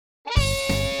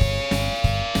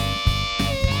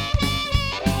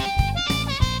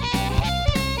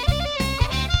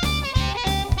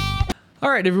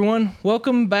All right, everyone.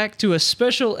 Welcome back to a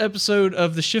special episode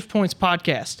of the Shift Points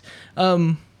podcast.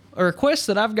 A request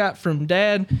that I've got from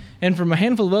Dad and from a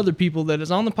handful of other people that is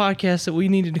on the podcast that we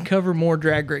needed to cover more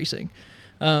drag racing.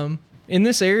 In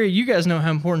this area, you guys know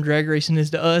how important drag racing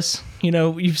is to us. You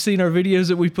know, you've seen our videos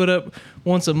that we put up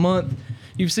once a month.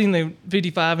 You've seen the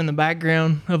 55 in the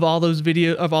background of all those the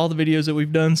videos that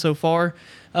we've done so far.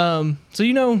 So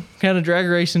you know, kind of drag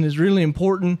racing is really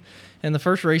important. And the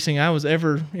first racing I was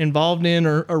ever involved in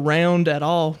or around at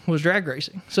all was drag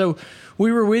racing. So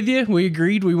we were with you. We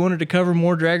agreed we wanted to cover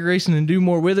more drag racing and do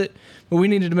more with it, but we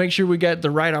needed to make sure we got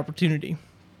the right opportunity.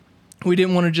 We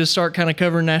didn't want to just start kind of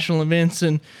covering national events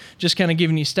and just kind of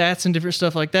giving you stats and different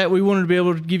stuff like that. We wanted to be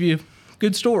able to give you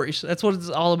good stories. That's what it's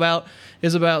all about,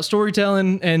 is about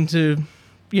storytelling and to,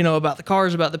 you know, about the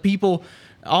cars, about the people,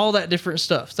 all that different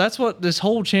stuff. So that's what this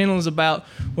whole channel is about.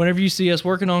 Whenever you see us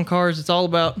working on cars, it's all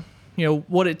about, you know,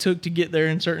 what it took to get there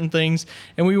in certain things.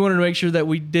 And we wanted to make sure that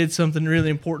we did something really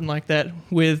important like that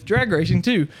with drag racing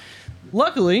too.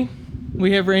 Luckily,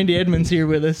 we have Randy Edmonds here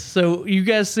with us. So you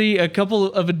guys see a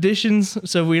couple of additions.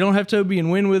 So we don't have Toby and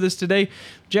Wynn with us today.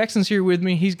 Jackson's here with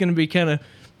me. He's going to be kind of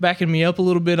backing me up a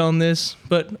little bit on this.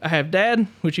 But I have Dad,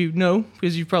 which you know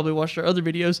because you've probably watched our other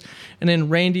videos, and then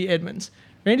Randy Edmonds.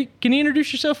 Randy, can you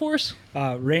introduce yourself for us?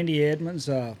 Randy Edmonds,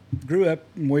 grew up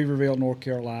in Weaverville, North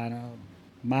Carolina.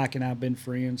 Mike and I have been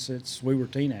friends since we were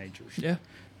teenagers. Yeah.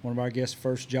 One of our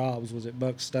first jobs was at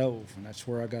Buck's Stove, and that's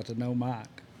where I got to know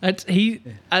Mike. I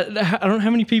don't know how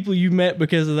many people you met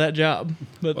because of that job,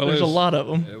 but there's a lot of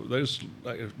them. There's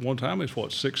one time it's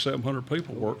 600-700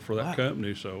 people worked for that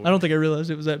company. So I don't think I realized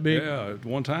it was that big. Yeah, at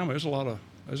one time there's a lot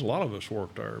of us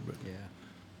worked there, but yeah,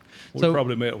 we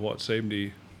probably met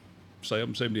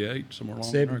 77, 78, somewhere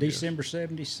along there. December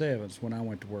 77 is when I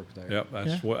went to work there. Yep,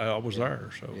 that's what I was there.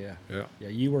 So yeah,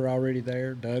 you were already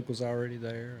there. Doug was already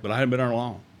there. But I hadn't been there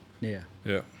long. Yeah.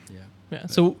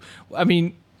 So I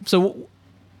mean,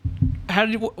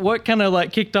 what kind of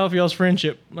like kicked off y'all's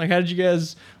friendship? Like, how did you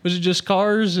guys? Was it just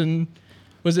cars, and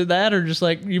was it that, or just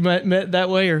like you met that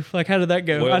way, or like how did that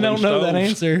go? I don't know that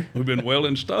answer. We've been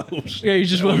welding stoves. Yeah, you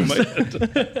just welding stoves.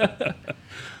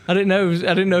 I didn't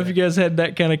know if you guys had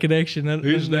that kind of connection.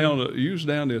 You was down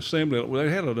the assembly. Well,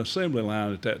 they had an assembly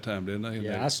line at that time, didn't they?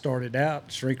 Yeah, I started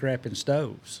out shrink wrapping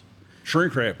stoves.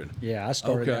 Shrink wrapping. Yeah, I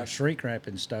started out shrink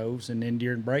wrapping stoves, and then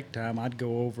during break time, I'd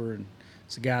go over and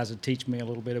some guys would teach me a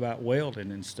little bit about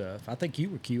welding and stuff. I think you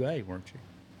were QA, weren't you,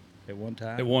 at one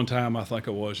time? At one time, I think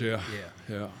I was. Yeah.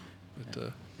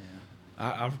 But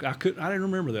I didn't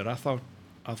remember that. I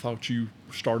thought you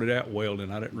started out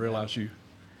welding. I didn't realize you.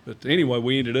 But anyway,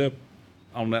 we ended up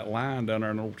on that line down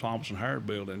there in the old Thompson Howard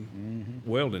building,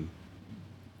 welding.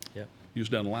 Yep. You was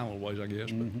down the line a little ways, I guess.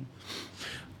 Mm-hmm.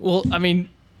 Well, I mean,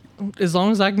 as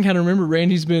long as I can kind of remember,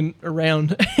 Randy's been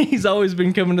around. He's always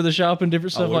been coming to the shop and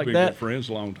different stuff like that. We've been good friends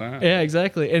a long time. Yeah,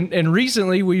 exactly. And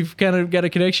recently we've kind of got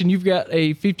a connection. You've got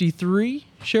a 53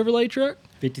 Chevrolet truck?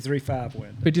 53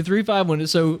 5-window. 53 5-window.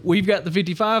 So we've got the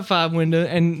 55 5-window,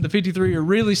 and the 53 are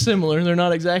really similar. They're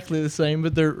not exactly the same,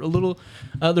 but they're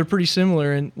they're pretty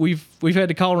similar. And we've had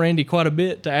to call Randy quite a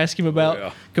bit to ask him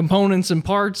about components and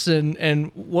parts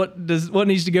and what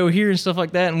needs to go here and stuff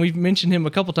like that. And we've mentioned him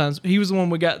a couple times. He was the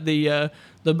one we got the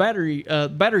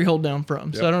battery hold down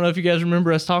from. Yep. So I don't know if you guys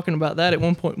remember us talking about that at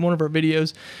one point in one of our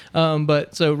videos.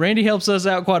 But so Randy helps us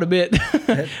out quite a bit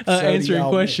answering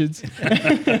questions.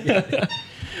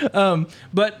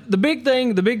 But the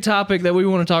big topic that we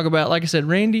want to talk about, like I said,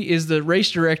 Randy is the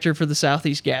race director for the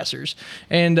Southeast Gassers.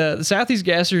 And the Southeast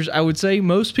Gassers, I would say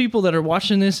most people that are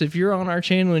watching this, if you're on our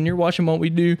channel and you're watching what we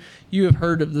do, you have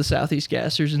heard of the Southeast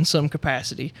Gassers in some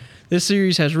capacity. This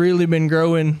series has really been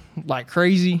growing like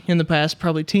crazy in the past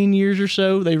probably 10 years or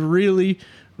so. They've really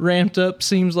ramped up,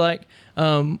 seems like.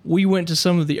 We went to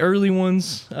some of the early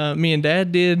ones. Me and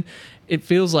Dad did. It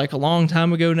feels like a long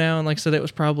time ago now, and like I said, it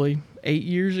was probably 8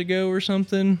 years ago or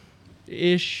something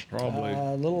ish. Probably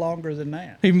a little longer than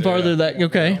that. Even farther than that.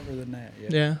 Okay. Longer than that.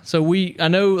 Yeah. So I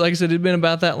know, like I said, it's been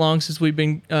about that long since we've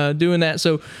been doing that.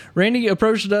 So Randy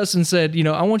approached us and said, you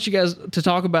know, I want you guys to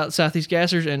talk about Southeast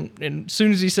Gassers. And as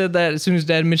soon as he said that, as soon as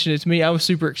Dad mentioned it to me, I was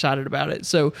super excited about it.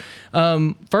 So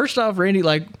first off, Randy,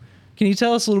 like, can you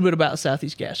tell us a little bit about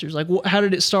Southeast Gassers? Like, how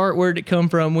did it start? Where did it come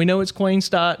from? We know it's Quayne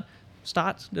Stott.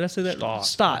 Stott? Did I say that?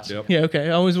 Stott. Yep. Yeah, okay.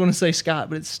 I always want to say Scott,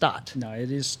 but it's Stott. No,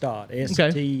 it is Stott.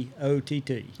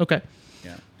 S-T-O-T-T. Okay.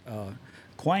 Yeah.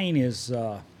 Quayne is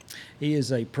he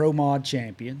is a pro mod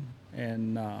champion,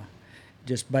 and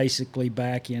just basically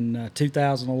back in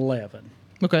 2011.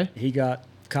 Okay. He got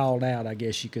called out, I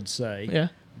guess you could say, yeah,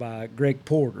 by Greg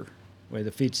Porter with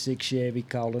a 56 Chevy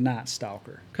called a Night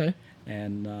Stalker. Okay.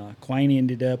 And Quayne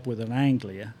ended up with an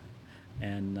Anglia,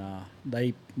 and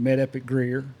they met up at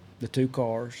Greer, the two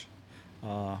cars.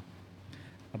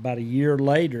 About a year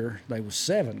later, there was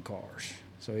 7 cars.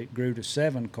 So it grew to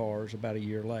 7 cars about a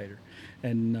year later.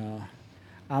 And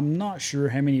I'm not sure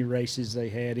how many races they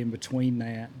had in between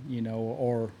that,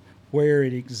 or where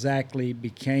it exactly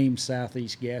became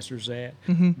Southeast Gassers at,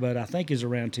 but I think it's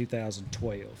around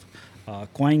 2012.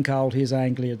 Quayne called his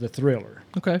Anglia the Thriller.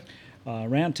 Okay.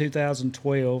 Around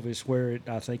 2012 is where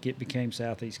I think it became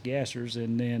Southeast Gassers,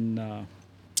 and then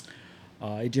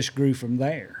it just grew from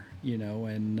there,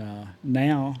 and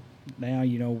now,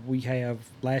 we have,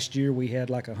 last year we had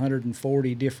like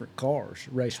 140 different cars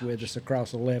race with us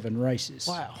across 11 races.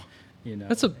 Wow.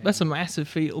 That's a massive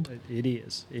field. It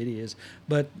is.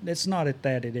 But it's not at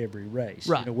every race.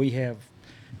 Right. We have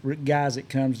guys that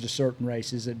comes to certain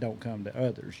races that don't come to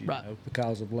others, right.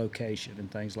 Because of location and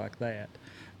things like that.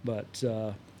 But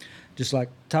just like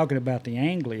talking about the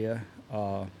Anglia,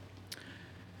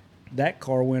 that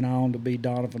car went on to be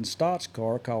Donovan Stott's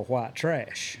car called White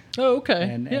Trash. Oh, okay.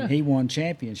 And he won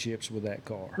championships with that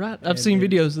car. Right. I've seen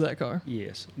videos of that car.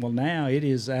 Yes. Well, now it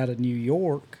is out of New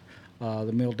York.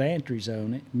 The Milldantries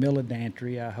own it.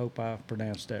 Milldantry, I hope I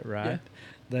pronounced that right.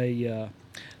 Yeah.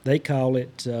 They call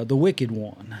it the Wicked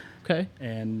One. Okay.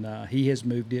 And he has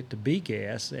moved it to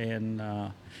B-Gas,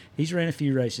 and he's ran a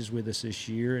few races with us this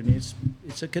year, and it's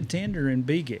a contender in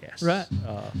B-Gas. Right.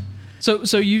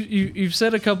 So you've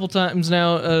said a couple times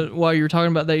now while you were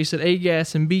talking about that, you said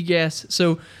A-Gas and B-Gas.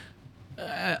 So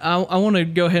I want to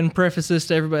go ahead and preface this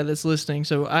to everybody that's listening.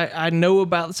 So I know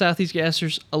about the Southeast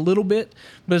Gassers a little bit,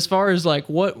 but as far as like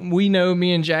what we know,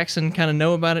 me and Jackson kind of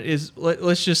know about it is,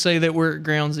 let's just say that we're at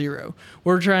ground zero.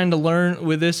 We're trying to learn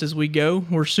with this as we go.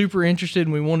 We're super interested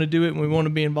and we want to do it and we want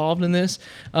to be involved in this.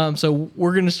 So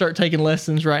we're going to start taking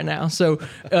lessons right now. So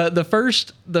the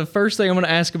first thing I'm going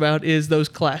to ask about is those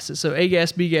classes. So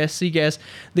A-Gas, B-Gas, C-Gas.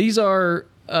 These are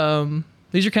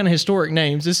kind of historic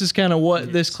names. This is kind of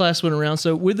what this class went around.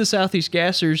 So with the Southeast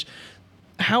Gassers,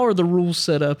 how are the rules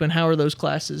set up and how are those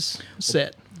classes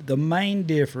set? The main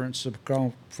difference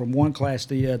from one class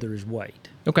to the other is weight.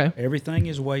 Okay. Everything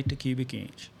is weight to cubic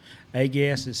inch.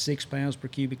 A-Gas is 6 pounds per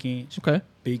cubic inch. Okay.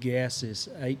 B-Gas is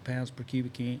 8 pounds per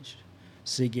cubic inch.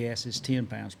 C-Gas is 10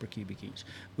 pounds per cubic inch.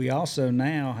 We also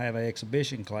now have an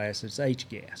exhibition class that's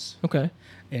H-Gas. Okay.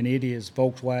 And it is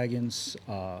Volkswagens,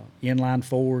 inline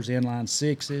 4s, inline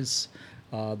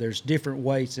 6s. There's different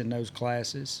weights in those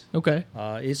classes. Okay.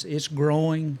 It's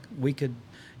growing. We could,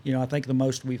 I think the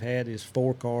most we've had is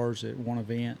 4 cars at one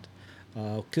event.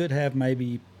 Could have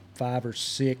maybe 5 or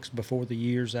 6 before the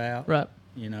year's out. Right.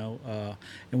 And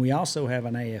we also have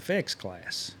an AFX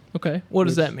class. Okay. What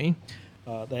does that mean?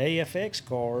 The AFX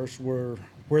cars were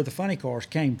where the funny cars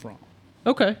came from.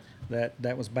 Okay.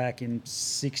 That was back in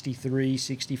 63,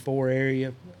 64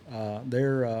 area.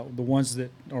 They're the ones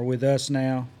that are with us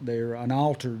now. They're an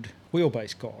altered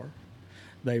wheelbase car.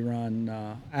 They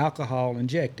run alcohol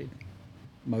injected.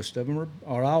 Most of them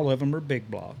or all of them are big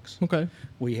blocks. Okay.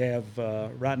 We have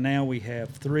right now we have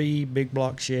 3 big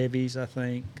block Chevys, I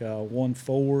think, 1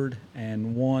 Ford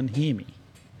and 1 Hemi,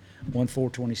 1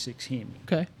 426 Hemi.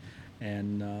 Okay.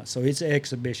 And so it's an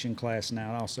exhibition class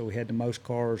now. Also, we had the most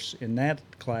cars in that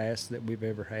class that we've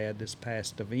ever had. This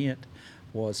past event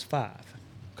was 5.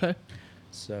 Okay.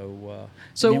 So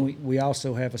then we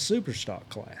also have a super stock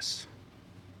class,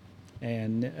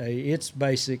 and it's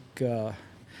basically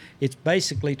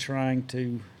trying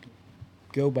to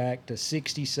go back to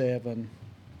 67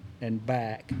 and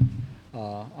back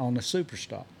on the super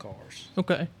stock cars.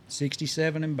 Okay.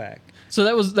 67 and back. So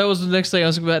that was the next thing I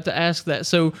was about to ask. That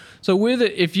so with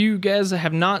it, if you guys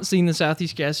have not seen the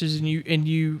Southeast Gassers and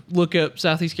you look up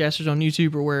Southeast Gassers on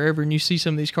YouTube or wherever and you see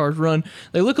some of these cars run,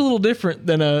 they look a little different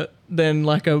than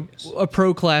like a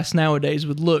pro class nowadays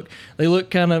would look. They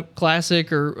look kind of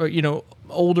classic or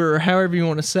older or however you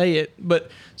want to say it.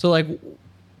 But so like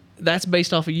that's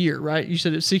based off a year, right? You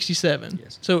said it's 67.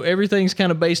 Yes. So everything's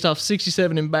kind of based off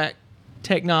 67 and back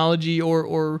technology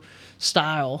or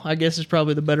style, I guess is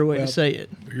probably the better way to say it.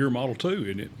 Your model too,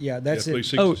 isn't it? Yeah, that's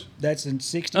it. Oh, that's in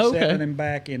 67 and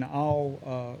back in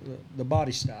all the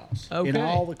body styles. Okay. In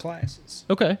all the classes.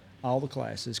 Okay. All the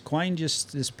classes. Quayne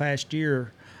just this past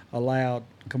year allowed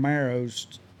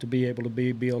Camaros to be able to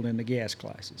be built in the gas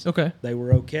classes. Okay. They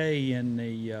were okay in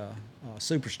the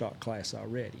super stock class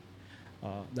already.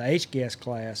 The H-gas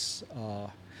class,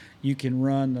 you can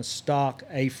run the stock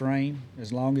A-frame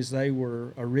as long as they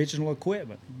were original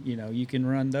equipment. You can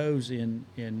run those in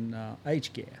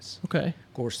H-gas. Okay.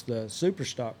 Of course, the super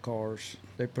stock cars,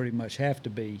 they pretty much have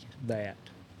to be that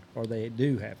or they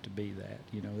do have to be that.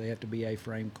 They have to be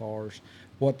A-frame cars,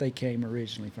 what they came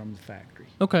originally from the factory.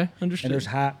 Okay, understood. And there's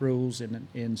height rules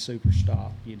in super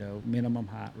stock, minimum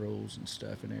height rules and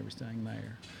stuff and everything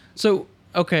there. So,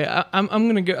 okay, I'm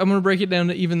gonna break it down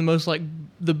to even the most like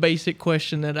the basic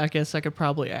question that I guess I could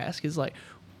probably ask is like,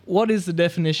 what is the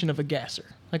definition of a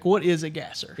gasser? Like, what is a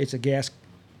gasser? It's a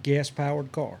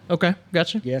gas-powered car. Okay,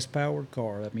 gotcha. Gas-powered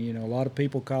car. I mean, a lot of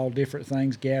people call different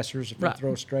things gassers. If Right. you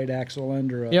throw a straight axle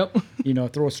under a, Yep.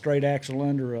 throw a straight axle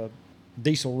under a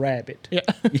diesel rabbit. Yeah.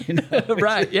 You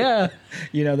Right. Yeah.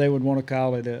 They would want to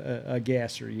call it a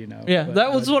gasser. Yeah. But,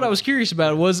 That was what I was curious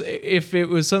about. Was if it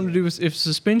was something to do with if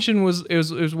suspension was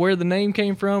where the name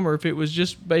came from, or if it was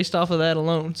just based off of that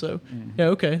alone. So yeah.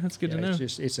 Okay, that's good to know.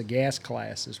 It's a gas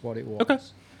class is what it was. Okay.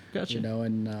 Gotcha.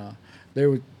 And there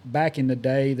were back in the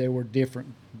day there were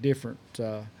different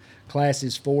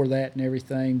classes for that and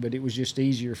everything, but it was just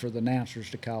easier for the announcers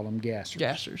to call them gassers.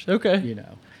 Gassers. Okay.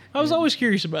 I was always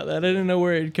curious about that. I didn't know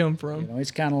where it had come from.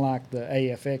 It's kind of like the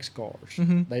AFX cars.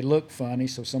 Mm-hmm. They look funny,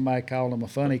 so somebody called them a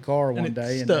funny car one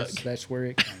day, and that's where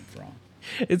it came from.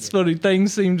 It's funny.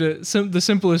 Things seem to the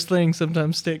simplest thing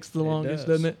sometimes sticks the longest,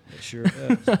 doesn't it? It sure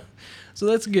does. So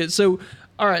that's good. So,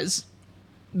 all right.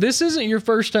 This isn't your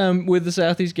first time with the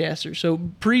Southeast Gasser. So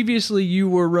previously you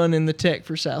were running the tech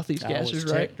for Southeast Gassers, I was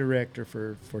right? tech director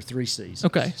for 3 seasons.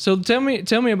 Okay. So tell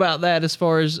me about that as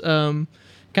far as kind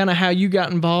of how you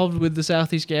got involved with the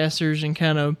Southeast Gassers and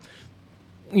kind of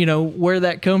where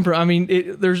that come from. I mean,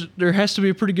 there has to be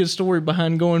a pretty good story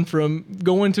behind going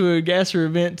to a gasser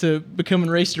event to becoming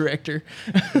race director.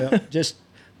 Well, just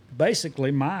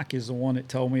basically, Mike is the one that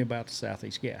told me about the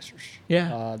Southeast Gassers.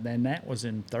 Yeah. Then that was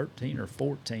in 13 or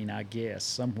 14, I guess,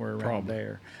 somewhere around Probably.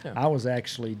 there. Yeah. I was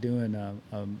actually doing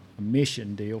a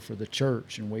mission deal for the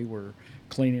church, and we were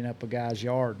cleaning up a guy's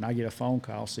yard, and I get a phone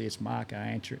call. See, it's Mike. I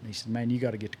answer it, and he said, "Man, you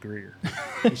got to get to Greer."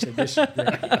 He said, "This is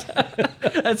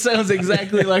great." That sounds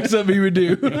exactly like something you would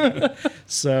do.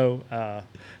 So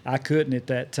I couldn't at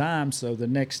that time. So the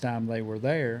next time they were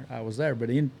there, I was there. But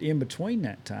in between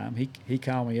that time, he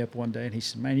called me up one day and he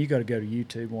said, "Man, you got to go to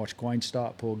YouTube and watch Quayne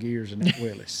Stott pull gears in that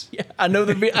Willis." Yeah, I know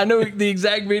the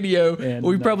exact video. And,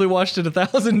 we probably watched it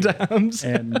 1,000 times.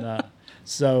 And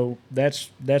so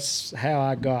that's how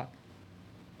I got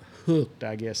hooked,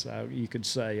 I guess you could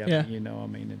say. Yeah.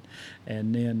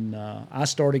 And then I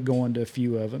started going to a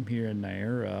few of them here and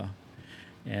there.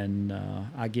 And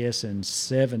I guess in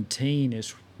 17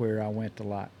 is where I went to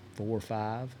like 4 or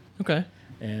 5. Okay.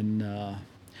 And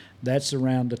that's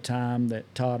around the time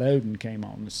that Todd Oden came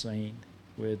on the scene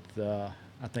with,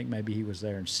 I think maybe he was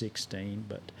there in 16,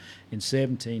 but in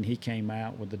 17 he came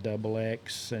out with the Double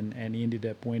X and ended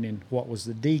up winning what was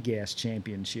the D-Gas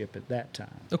championship at that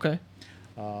time. Okay.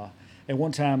 At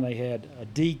one time they had a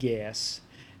D-Gas,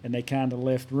 and they kind of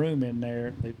left room in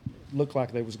there. It looked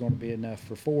like there was going to be enough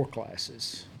for 4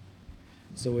 classes.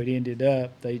 So it ended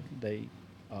up, they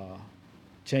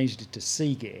changed it to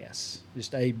C-Gas,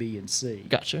 just A, B, and C.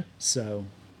 Gotcha. So,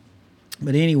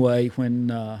 but anyway,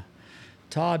 when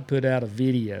Todd put out a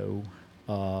video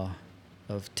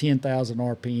of 10,000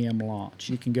 RPM launch,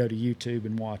 you can go to YouTube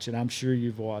and watch it. I'm sure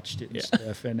you've watched it and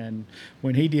stuff. And then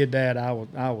when he did that, I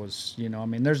was,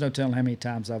 there's no telling how many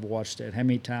times I've watched it, how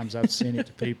many times I've sent it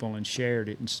to people and shared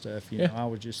it and stuff. I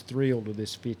was just thrilled with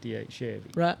this 58 Chevy.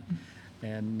 Right.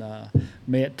 And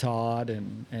met Todd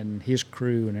and his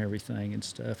crew and everything and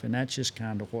stuff. And that's just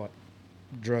kind of what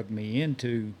drug me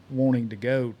into wanting to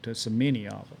go to so many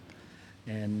of them.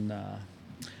 And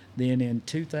then in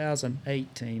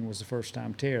 2018 was the first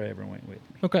time Tara ever went with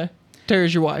me. Okay.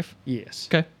 Tara's your wife? Yes.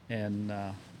 Okay. And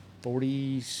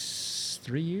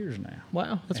 43 years now.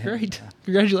 Wow, that's And, great.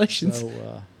 Congratulations.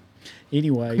 So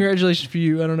anyway. Congratulations for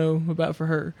you. I don't know about for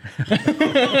her.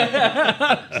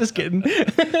 Just kidding.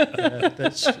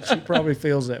 She probably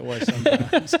feels that way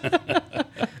sometimes.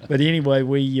 But anyway,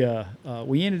 we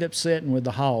ended up sitting with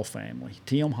the Hall family.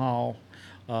 Tim Hall,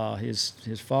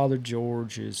 his father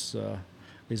George,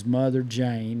 his mother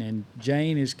Jane, and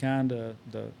Jane is kind of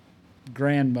the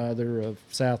grandmother of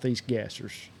Southeast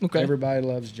Gassers. Okay. Everybody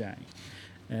loves Jane.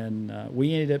 And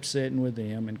we ended up sitting with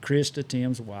them, and Krista,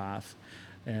 Tim's wife,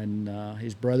 and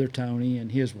his brother Tony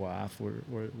and his wife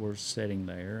were sitting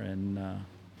there, and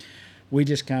we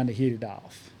just kind of hit it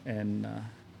off. And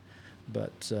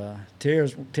but Tara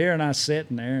and I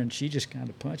sitting there, and she just kind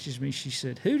of punches me. She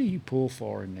said, "Who do you pull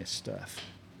for in this stuff?"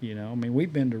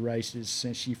 We've been to races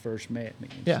since she first met me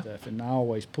and stuff, and I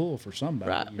always pull for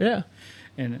somebody. Right. Yeah.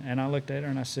 And I looked at her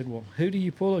and I said, "Well, who do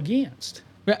you pull against?"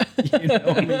 Right.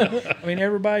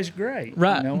 Everybody's great.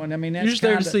 Right. And that's you're just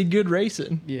there to see good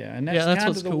racing. Yeah, and that's that's kind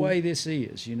what's of the cool. way this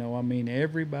is.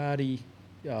 Everybody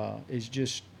is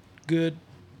just good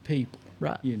people.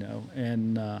 Right. You know,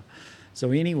 and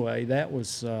so anyway, that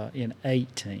was in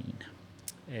 18,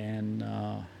 and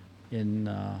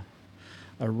in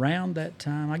around that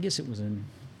time, I guess it was in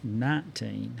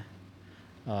 19.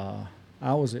 I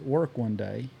was at work one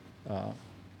day,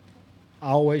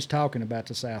 always talking about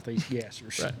the Southeast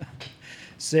Gassers. Right.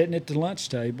 Sitting at the lunch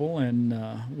table, and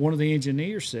one of the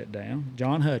engineers sat down,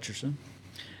 John Hutcherson,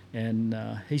 and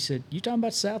he said, "You talking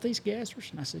about Southeast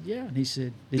Gassers?" And I said, "Yeah." And he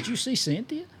said, "Did you see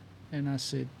Cynthia?" And I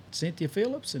said, "Cynthia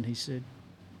Phillips?" And he said,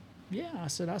 "Yeah." I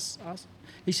said,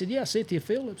 he said, "Yeah, Cynthia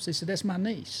Phillips." He said, "That's my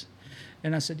niece."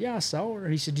 And I said, "Yeah, I saw her."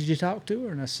 He said, "Did you talk to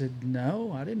her?" And I said,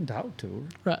 "No, I didn't talk to her."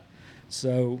 Right.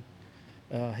 So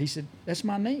he said, "That's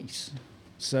my niece."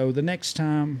 So the next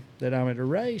time that I'm at a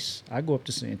race, I go up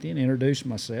to Cynthia and introduce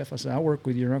myself. I said, "I work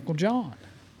with your Uncle John."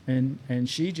 And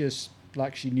she just,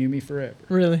 like she knew me forever.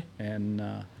 Really? And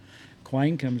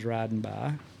Quayne comes riding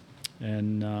by,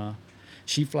 and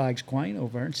she flags Quayne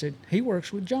over and said, "He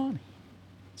works with Johnny."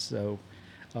 So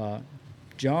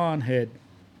John had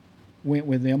went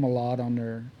with them a lot on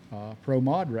their pro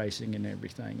mod racing and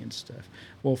everything and stuff.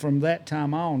 Well, from that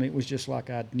time on, it was just like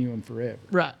I knew him forever.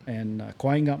 Right. And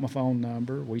Quayne got my phone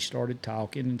number. We started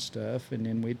talking and stuff, and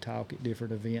then we'd talk at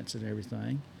different events and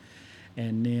everything.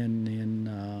 And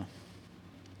then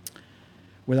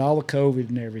with all the COVID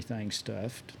and everything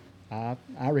stuffed, I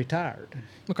retired.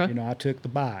 Okay. You know, I took the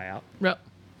buyout. Yep.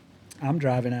 I'm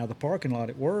driving out of the parking lot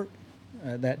at work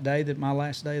that day, that my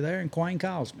last day there, and Quayne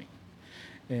calls me.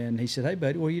 And he said, "Hey,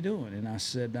 buddy, what are you doing?" And I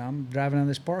said, "I'm driving out of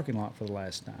this parking lot for the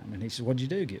last time." And he said, "What'd you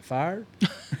do, get fired?"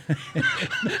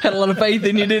 Had a lot of faith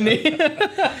in you, didn't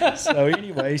he? So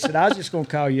anyway, he said, "I was just going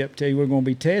to call you up, tell you we're going to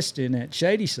be testing at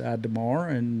Shadyside tomorrow,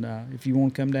 and if you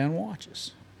want to come down and watch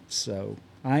us." So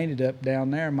I ended up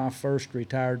down there my first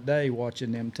retired day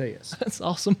watching them tests. That's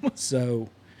awesome. So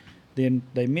then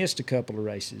they missed a couple of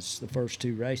races, the first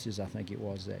 2 races I think it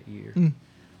was that year.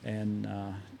 And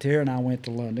Tara and I went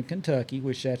to London, Kentucky,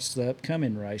 which that's the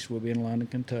upcoming race. We'll be in London,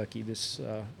 Kentucky this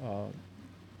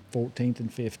 14th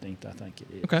and 15th, I think it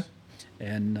is. Okay.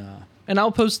 And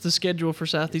I'll post the schedule for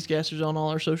Southeast Gassers on all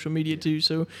our social media too.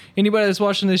 So anybody that's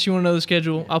watching this, you want to know the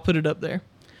schedule, I'll put it up there.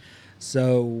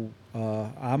 So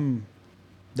I'm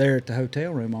there at the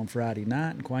hotel room on Friday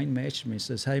night, and Quayne messaged me and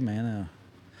says, "Hey, man,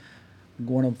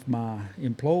 one of my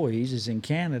employees is in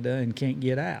Canada and can't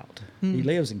get out. He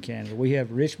lives in Canada. We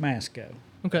have Rich Masco,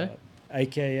 Okay.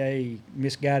 a.k.a.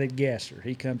 Misguided Gasser.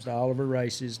 He comes to all of our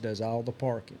races, does all the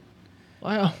parking."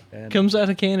 Wow. And Comes out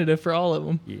of Canada for all of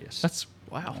them. Yes. That's,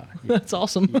 wow. Yeah. That's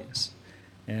awesome. Yes.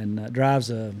 And drives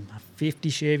a 50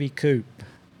 Chevy Coupe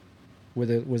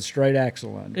with straight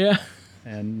axle under it. Yeah.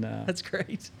 And That's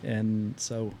great. and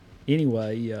so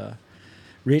anyway,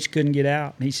 Rich couldn't get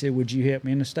out, and he said, "Would you help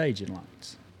me in the staging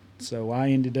lanes?" So I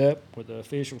ended up with the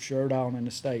official shirt on in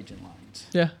the staging lanes.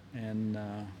 Yeah. And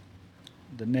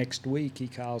the next week he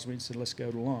calls me and said, "Let's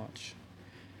go to lunch."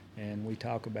 And we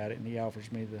talk about it, and he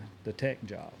offers me the tech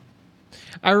job.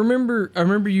 I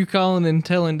remember you calling and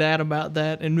telling Dad about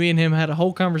that, and me and him had a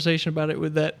whole conversation about it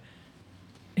with that.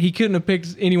 He couldn't have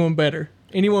picked anyone better.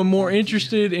 Anyone more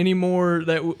interested, anyone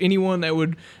that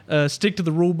would stick to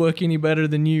the rule book any better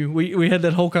than you. We had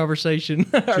that whole conversation.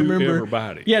 I remember.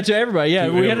 Everybody. Yeah, to everybody. Yeah,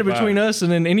 To we had it everybody. between us,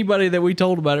 and then anybody that we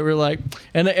told about it, we were like,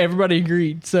 and everybody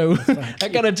agreed. So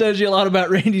that kind of tells you a lot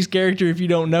about Randy's character if you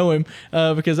don't know him,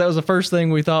 because that was the first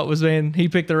thing we thought was, man, he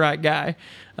picked the right guy.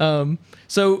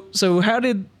 So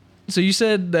you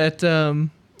said that.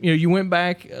 You went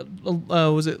back,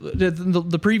 was it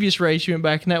the previous race you went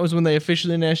back, and that was when they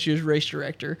officially announced you as race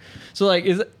director. So, like,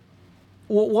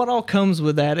 what all comes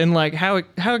with that, and, like, how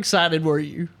excited were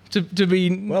you to be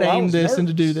named this and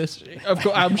to do this? Of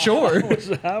course, I'm sure.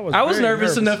 I was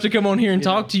nervous enough to come on here and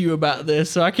talk to you about this,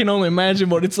 so I can only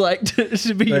imagine what it's like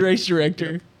to be race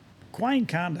director. Quayne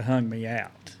kind of hung me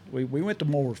out. We went to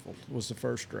Mooresville, was the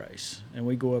first race, and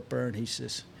we go up there, and he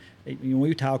says,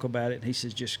 we talk about it, and he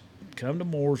says, "Just come to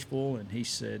Mooresville," and he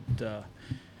said,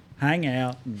 "Hang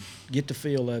out and get the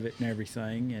feel of it and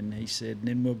everything," and he said, "And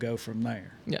then we'll go from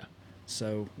there." Yeah.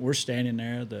 So we're standing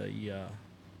there, the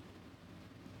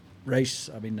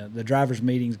the driver's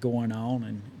meeting's going on,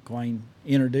 and Quayne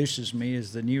introduces me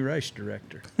as the new race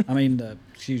director. The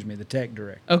tech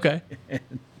director. Okay.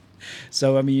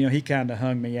 So he kind of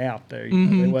hung me out there.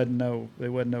 There wasn't no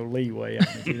leeway.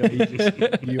 He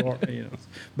just, you are.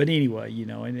 But anyway,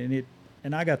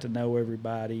 and I got to know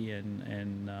everybody,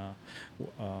 and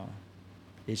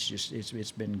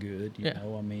it's been good. You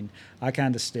know, I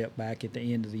kind of stepped back at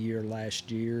the end of the year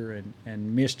last year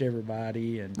and missed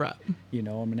everybody, and right.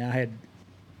 I had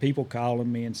people calling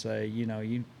me and say,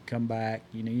 you come back,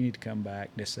 you need to come back,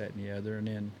 this, that, and the other. And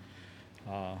then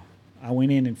I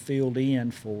went in and filled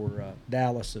in for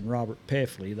Dallas and Robert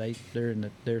Peffley. They're in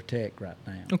their tech right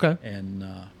now. Okay. And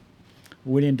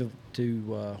went into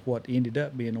what ended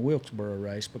up being the Wilkesboro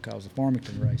race because the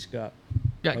Farmington race got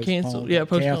canceled. Yeah,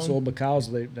 postponed. Canceled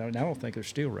because I don't think they're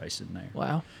still racing there.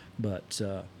 Wow. But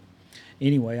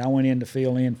anyway, I went in to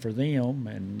fill in for them,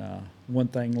 and one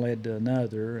thing led to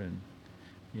another, and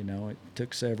it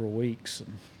took several weeks.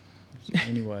 And so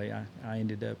anyway, I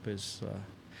ended up as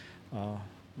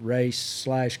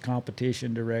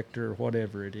race/competition director, or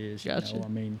whatever it is. Gotcha.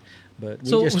 But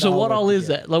so what all is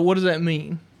that? Like, what does that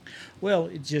mean? Well,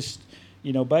 it just,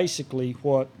 basically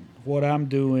what I'm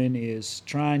doing is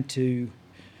trying to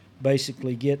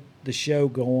basically get the show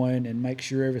going and make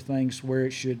sure everything's where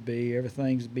it should be,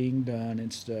 everything's being done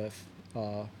and stuff,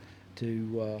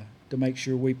 to make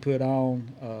sure we put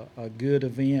on a good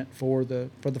event for the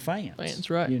fans. Fans,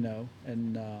 right?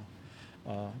 And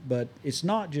but it's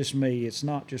not just me. It's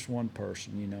not just one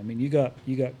person. You got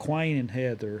Quayne and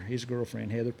Heather, his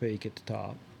girlfriend Heather Peak at the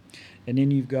top, and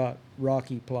then you've got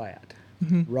Rocky Platt.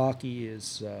 Mm-hmm. Rocky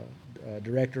is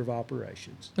director of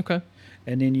operations. Okay.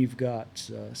 And then you've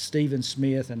got Stephen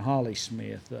Smith and Holly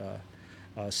Smith.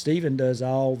 Stephen does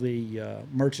all the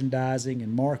merchandising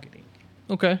and marketing.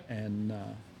 Okay. And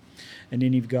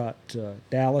then you've got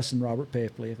Dallas and Robert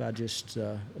Peffley. If I just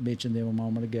mentioned them a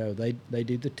moment ago, they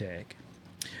do the tech.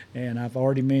 And I've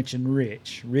already mentioned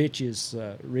Rich. Rich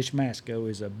Masco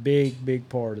is a big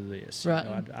part of this. Right.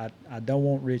 I don't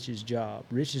want Rich's job.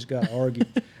 Rich has got to argue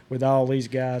with all these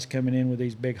guys coming in with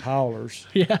these big haulers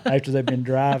after they've been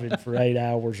driving for 8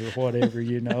 hours or whatever,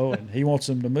 and he wants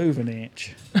them to move an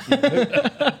inch,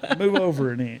 move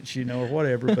over an inch, or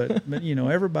whatever. But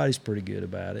everybody's pretty good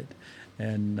about it.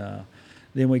 And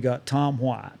then we got Tom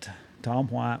White. Tom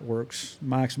White works.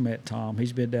 Mike's met Tom.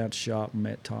 He's been down to the shop and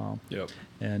met Tom. Yep.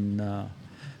 And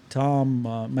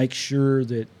Tom makes sure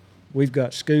that we've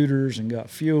got scooters and got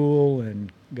fuel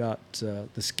and got the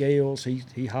scales.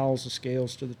 He hauls the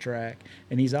scales to the track,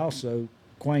 and he's also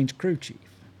Quayne's crew chief.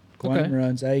 Quayne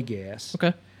runs A-Gas.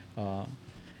 Okay.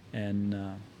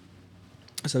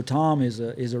 So Tom is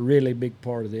a really big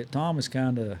part of it. Tom is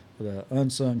kind of the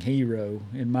unsung hero,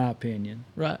 in my opinion.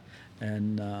 Right.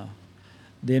 And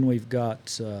then we've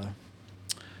got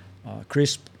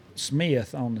Chris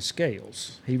Smith on the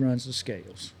scales. He runs the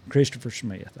scales. Christopher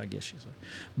Smith, I guess you say.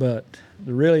 But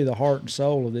really the heart and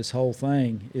soul of this whole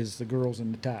thing is the girls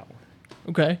in the tower.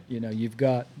 Okay. You've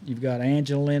got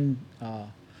Angelin.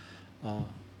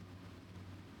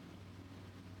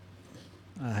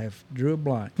 I have drew a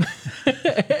blank.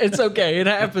 It's okay. It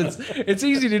happens. It's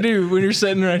easy to do when you're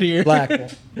sitting right here. Blackwell.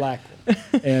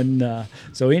 And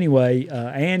so anyway,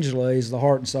 Angela is the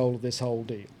heart and soul of this whole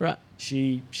deal. Right.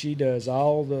 She does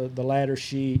all the ladder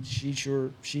sheets.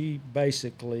 She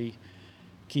basically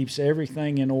keeps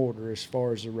everything in order as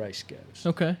far as the race goes.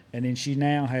 Okay. And then she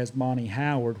now has Bonnie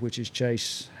Howard, which is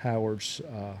Chase Howard's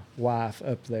wife,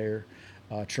 up there,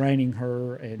 training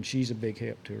her, and she's a big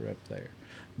help to her up there.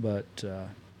 But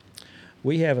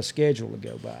we have a schedule to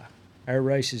go by. Our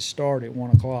races start at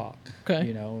 1 o'clock. Okay.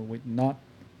 We not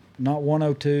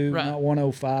 1:02, right. not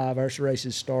 1:05. Our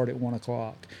races start at 1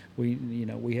 o'clock.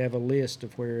 We have a list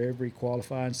of where every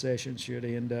qualifying session should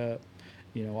end up,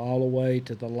 all the way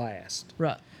to the last.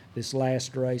 Right. This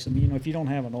last race, if you don't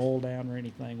have an oil down or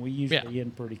anything, we usually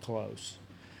end pretty close.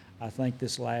 I think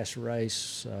this last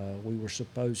race, we were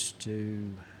supposed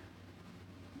to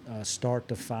start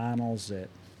the finals at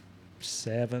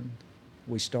 7.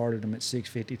 We started them at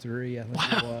 6:53, I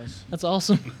think it was. That's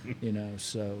awesome.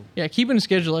 So. Yeah, keeping a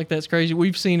schedule like that's crazy.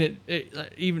 We've seen it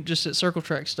even just at circle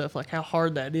track stuff, like how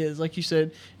hard that is. Like you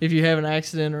said, if you have an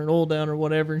accident or an oil down or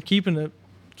whatever, and keeping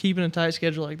a tight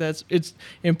schedule like that, it's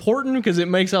important because it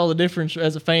makes all the difference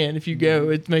as a fan. If you go,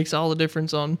 it makes all the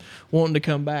difference on wanting to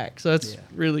come back. So that's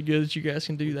really good that you guys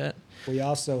can do that. We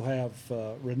also have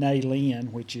Renee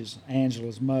Lynn, which is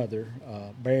Angela's mother,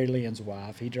 Barry Lynn's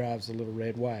wife. He drives the little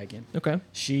red wagon. Okay.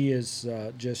 She is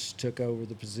just took over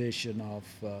the position of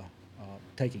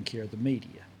taking care of the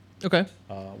media. Okay.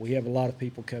 We have a lot of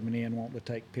people coming in wanting to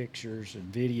take pictures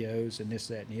and videos and this,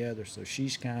 that, and the other. So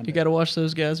she's kind of... You got to watch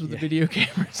those guys with the video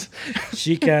cameras.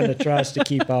 She kind of tries to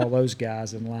keep all those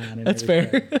guys in line. And that's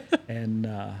everything. Fair. And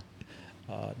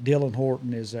Dylan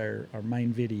Horton is our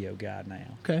main video guy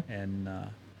now. Okay. And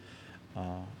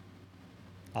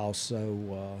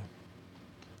also,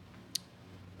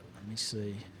 let me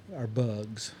see, our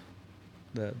Bugs.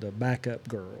 The backup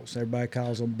girls. Everybody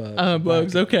calls them Bugs.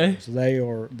 Bugs, okay. So they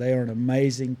are an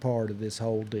amazing part of this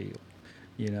whole deal.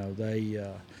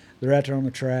 they're out there on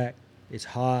the track. It's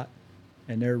hot,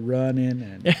 and they're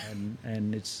running,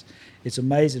 and it's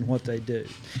amazing what they do.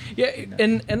 Yeah,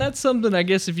 and that's something, I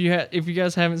guess, if you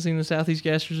guys haven't seen the Southeast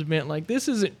Gassers event, like, this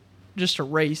isn't just a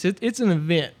race. It's an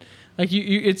event. Like,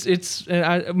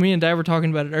 me and Dad were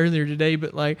talking about it earlier today,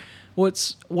 but like,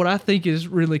 what I think is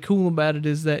really cool about it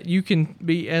is that you can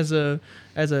be, as a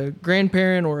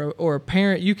grandparent or a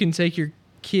parent, you can take your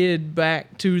kid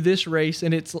back to this race,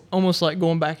 and it's almost like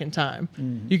going back in time.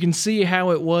 You can see how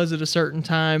it was at a certain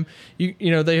time. You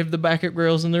know, they have the backup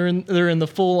girls, and they're in the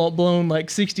full blown like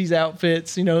 60s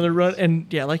outfits. You know, they're running, and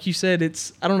yeah, like you said,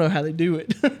 I don't know how they do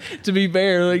it. To be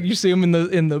fair, like, you see them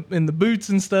in the boots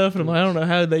and stuff, and I'm like, I don't know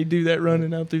how they do that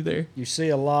running out through there. You see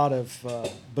a lot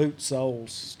of boot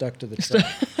soles stuck to the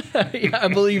track. Yeah, I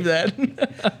believe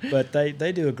that. But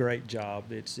they do a great job.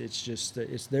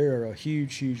 They're a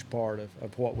huge part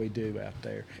of what we do out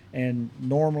there. And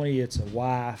normally it's a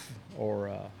wife or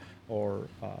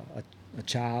a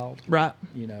child, Right.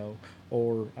 you know,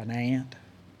 or an aunt,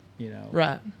 you know,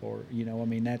 Right. or, you know, I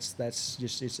mean, that's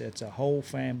just it's a whole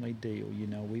family deal. You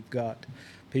know, we've got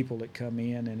people that come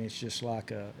in, and it's just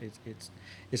like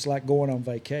it's like going on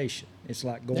vacation. It's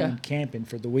like going camping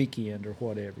for the weekend or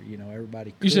whatever. You know,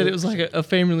 everybody cooks. You said it was like a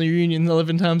family reunion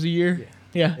 11 times a year.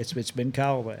 Yeah. It's been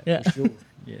called that, Yeah. for sure.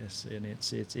 Yes, and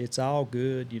it's all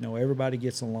good. You know, everybody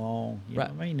gets along. You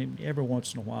Right. know, I mean, every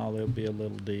once in a while there'll be a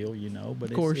little deal, you know, but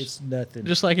Of course. it's nothing.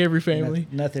 Just like every family.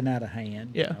 Nothing out of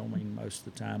hand. Yeah. You know? I mean, most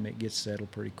of the time it gets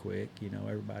settled pretty quick. You know,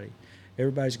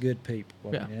 everybody's good people.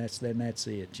 I mean, that's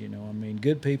it. You know, I mean,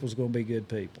 good people's going to be good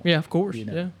people. Yeah, of course. You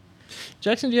know? Yeah.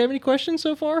 Jackson, do you have any questions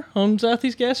so far on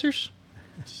Southeast Gassers?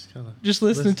 Just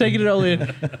listening, taking it all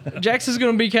in. Jackson's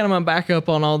going to be kind of my backup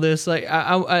on all this. Like,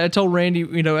 I told Randy,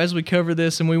 you know, as we cover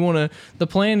this, and the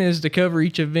plan is to cover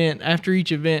each event, after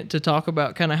each event, to talk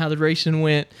about kind of how the racing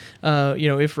went, you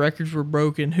know, if records were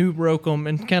broken, who broke them,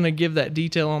 and kind of give that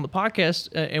detail on the podcast.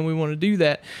 And we want to do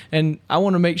that. And I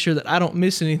want to make sure that I don't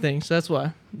miss anything. So that's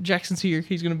why Jackson's here.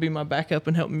 He's going to be my backup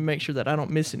and help me make sure that I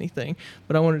don't miss anything.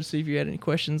 But I wanted to see if you had any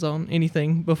questions on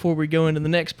anything before we go into the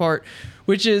next part,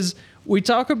 which is, we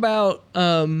talk about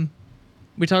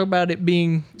it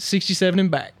being 67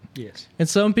 and back. Yes. And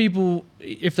some people,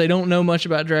 if they don't know much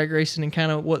about drag racing and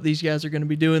kind of what these guys are going to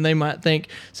be doing, they might think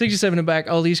 67 and back,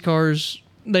 all these cars,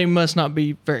 they must not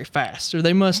be very fast, or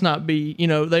they must not be, you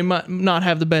know, they might not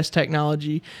have the best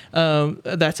technology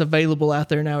that's available out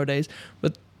there nowadays.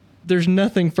 But there's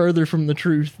nothing further from the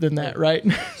truth than that, right?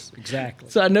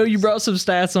 Exactly. So I know you brought some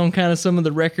stats on kind of some of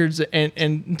the records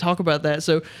and talk about that.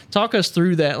 So talk us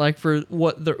through that, like, for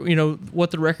what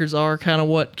the records are, kind of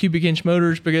what cubic inch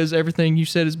motors, because everything you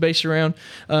said is based around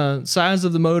size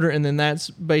of the motor, and then that's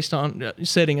based on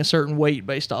setting a certain weight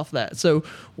based off that. So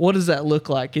what does that look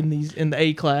like in the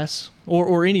A class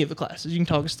or any of the classes? You can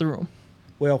talk us through them.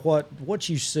 Well, what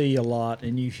you see a lot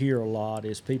and you hear a lot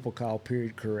is people call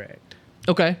period correct.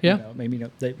 Okay. Yeah. You know, I mean,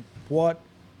 you know,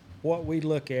 what we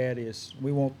look at is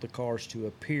we want the cars to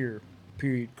appear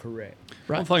period correct.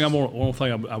 Right. One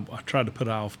thing I tried to put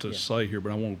off to say here,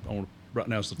 but I want right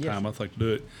now's the time I think to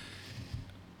do it.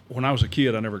 When I was a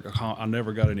kid, I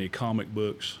never got any comic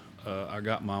books. I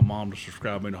got my mom to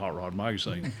subscribe me to Hot Rod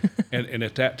Magazine, and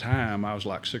at that time I was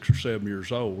like 6 or 7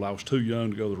 years old. I was too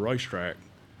young to go to the racetrack,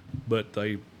 but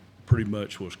they pretty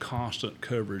much was constant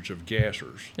coverage of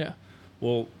gassers. Yeah.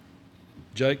 Well,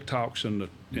 Jake talks in the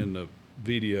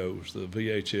videos, the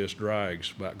VHS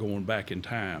drags, about going back in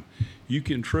time. You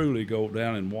can truly go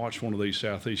down and watch one of these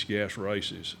Southeast Gas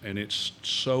races, and it's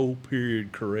so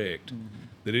period correct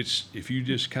that it's, if you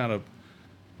just kind of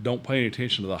don't pay any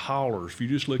attention to the haulers, if you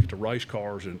just look at the race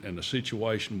cars and the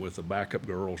situation with the backup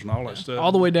girls and all that stuff.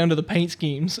 All the way down to the paint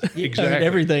schemes. Exactly. I mean,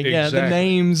 everything. Exactly. Yeah. The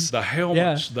names. The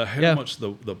helmets. Yeah. The helmets. A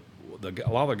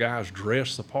lot of the guys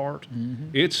dress the part.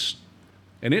 It's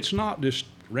not just,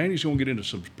 Randy's going to get into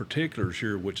some particulars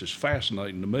here, which is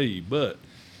fascinating to me, but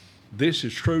this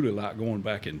is truly like going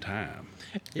back in time.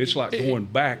 It's like going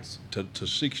back to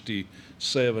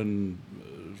 67,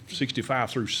 65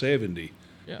 through 70.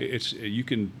 Yeah. It's you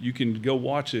can go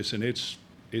watch this, and it's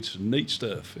neat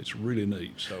stuff. It's really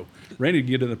neat. So Randy,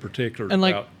 get into particulars And,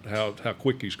 like, about how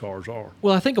quick these cars are.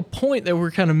 Well, I think a point that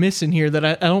we're kind of missing here that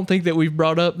I don't think that we've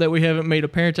brought up, that we haven't made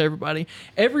apparent to everybody,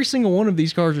 every single one of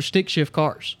these cars are stick shift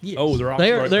cars. Yes. Oh, they're all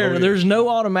There's no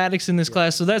automatics in this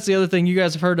class. So that's the other thing. You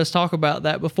guys have heard us talk about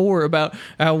that before, about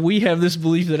how we have this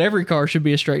belief that every car should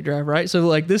be a straight drive, right? So,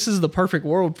 like, this is the perfect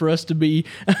world for us to be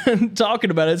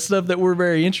talking about it. It's stuff that we're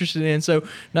very interested in. So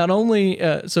not only,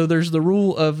 so there's the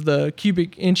rule of the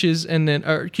cubic inches and then,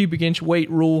 or cubic inch weight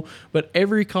rule, but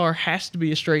every car has to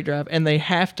be a straight drive, and they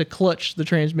have to clutch the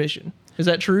transmission. Is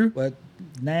that true? But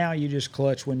now you just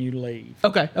clutch when you leave.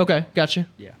 Okay. Gotcha.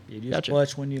 Yeah, you just Gotcha.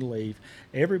 clutch when you leave.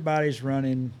 Everybody's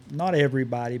running, not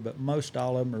everybody, but most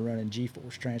all of them are running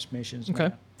G-force transmissions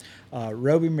Okay. now.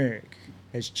 Roby Merrick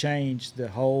has changed the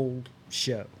whole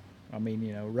show. I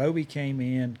mean, Roby came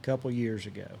in a couple years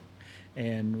ago,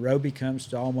 and Roby comes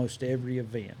to almost every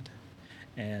event.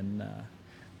 And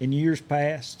in years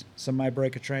past, somebody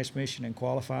break a transmission in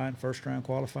qualifying, first round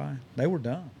qualifying, they were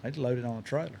done. They'd load it on a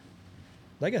trailer.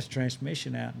 They got the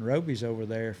transmission out, and Roby's over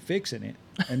there fixing it,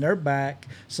 and they're back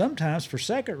sometimes for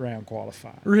second round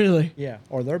qualifying. Really? Yeah,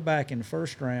 or they're back in the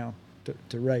first round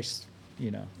to race,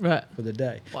 Right. for the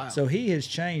day. Wow. So he has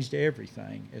changed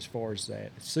everything as far as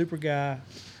that. Super guy.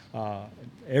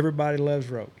 Everybody loves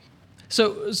Roby.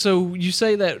 So you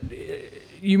say that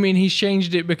you mean he's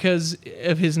changed it because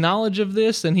of his knowledge of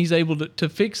this, and he's able to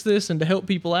fix this and to help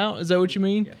people out? Is that what you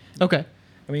mean? Yeah. Okay.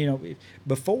 I mean,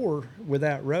 before,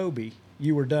 without Roby,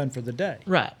 you were done for the day.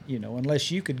 Right. Unless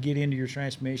you could get into your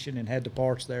transmission and had the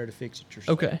parts there to fix it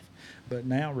yourself. Okay. But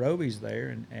now Roby's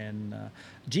there, and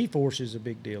G-Force is a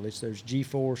big deal. There's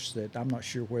G-Force that I'm not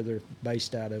sure where they're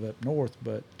based out of up north,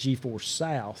 but G-Force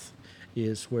South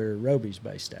is where Roby's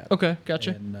based out of. Okay,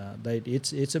 gotcha. And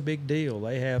it's a big deal.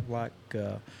 They have like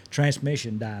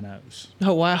transmission dynos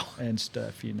Oh wow. and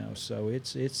stuff, So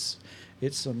it's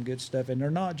some good stuff, and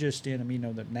they're not just in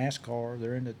them. The NASCAR,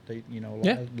 they're in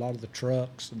a lot of the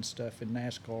trucks and stuff in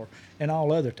NASCAR, and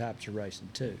all other types of racing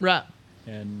too. Right.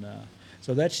 And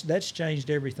so that's changed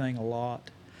everything a lot.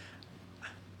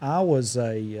 I was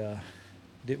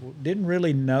didn't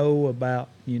really know about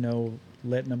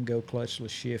letting them go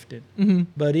clutchless shifted,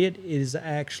 but it is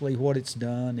actually what it's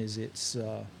done is it's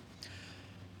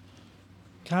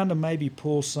kind of maybe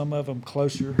pull some of them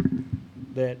closer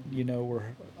that were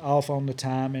off on the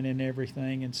timing and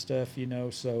everything and stuff,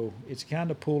 so it's kind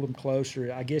of pulled them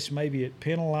closer. I guess maybe it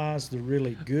penalized the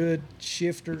really good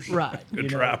shifters. Right. Good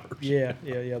drivers. Yeah.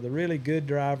 The really good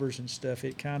drivers and stuff,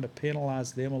 it kind of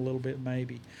penalized them a little bit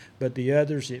maybe, but the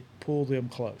others, it pulled them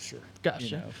closer.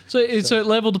 Gotcha. So it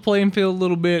leveled the playing field a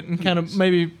little bit and kind of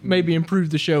maybe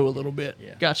improved the show a little bit.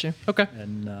 Yeah. Gotcha. Okay.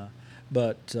 And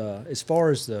but as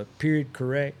far as the period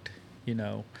correct,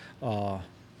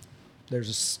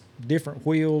 there's different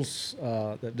wheels.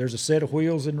 There's a set of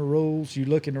wheels in the rules. You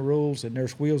look in the rules, and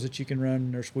there's wheels that you can run,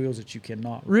 and there's wheels that you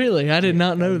cannot run. Really? I did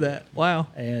not know that. Wow.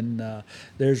 And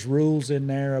there's rules in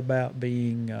there about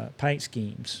being paint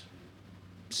schemes,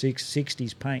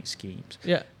 60s paint schemes.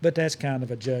 Yeah. But that's kind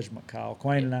of a judgment call.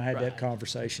 Quayne and I had that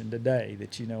conversation today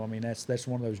that, that's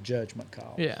one of those judgment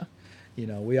calls. Yeah.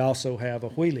 We also have a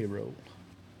wheelie rule.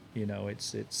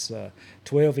 It's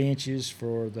 12 inches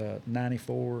for the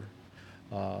 94.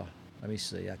 Let me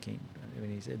see.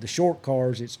 The short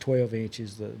cars, it's 12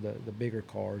 inches. The bigger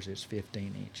cars, it's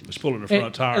 15 inches. It's pulling the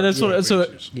front tire. And that's what. So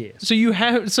Yes. So you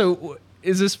have. So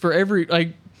is this for every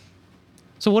like?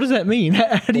 So what does that mean?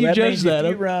 How do you judge means that?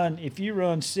 If you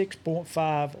run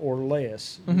 6.5 or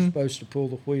less, you're supposed to pull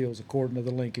the wheels according to the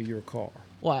length of your car.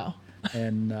 Wow.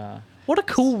 And what a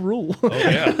cool rule. Oh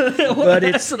yeah. but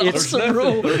That's an awesome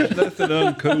rule. There's nothing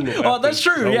uncool about Oh, that's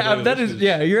this. true. Oh, Yeah, no, that this is.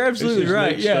 Yeah, you're absolutely this is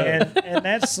right. neat Yeah. stuff. and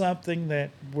that's something that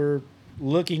we're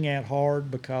looking at hard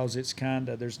because it's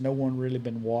there's no one really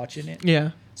been watching it.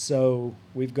 Yeah. So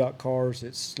we've got cars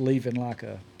that's leaving like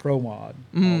a pro mod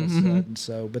all of a sudden.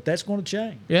 So, but that's going to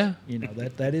change. Yeah.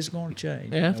 That is going to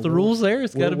change. Yeah. If the rule's there,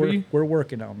 it's got to be. We're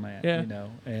working on that. Yeah.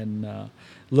 And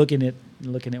looking at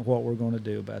what we're going to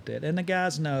do about that. And the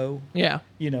guys know. Yeah.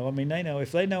 They know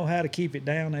if they know how to keep it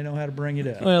down, they know how to bring it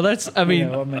up. Well, that's. I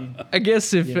mean, I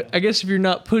guess if you're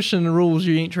not pushing the rules,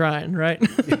 you ain't trying, right?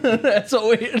 That's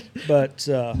all it. But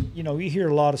you hear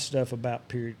a lot of stuff about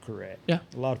period correct. Yeah.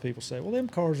 A lot of people say, "Well, them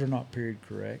cars are not period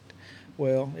correct."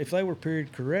 Well, if they were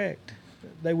period correct,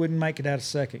 they wouldn't make it out of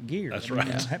second gear. That's right.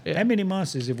 How many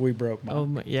months have we broke mine? Oh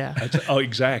my, yeah.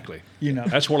 Exactly.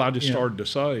 That's what I just started to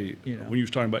say when you was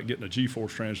talking about getting the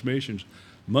G-force transmissions.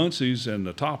 Muncie's and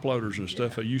the top loaders and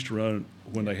stuff they used to run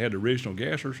when they had the original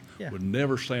gassers would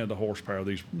never stand the horsepower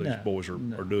these boys are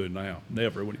doing now.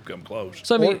 Never when you come close.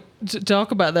 So I mean, to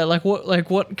talk about that, like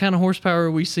what kind of horsepower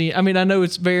are we seeing? I mean, I know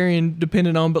it's varying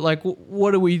depending on, but like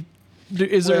what do we?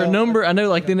 Is there a number? I know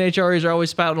like the NHRAs are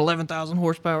always spouting 11,000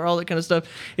 horsepower, all that kind of stuff.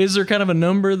 Is there kind of a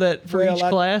number that for each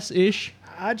class ish?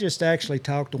 I just actually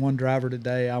talked to one driver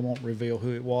today. I won't reveal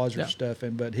who it was or stuff,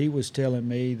 but he was telling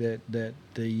me that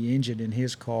the engine in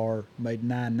his car made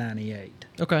 998.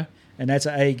 Okay. And that's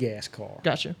an A-gas car.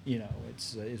 Gotcha.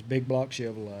 It's big block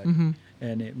Chevrolet,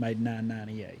 and it made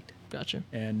 998. Gotcha.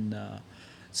 And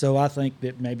so I think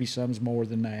that maybe some's more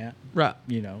than that. Right.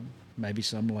 maybe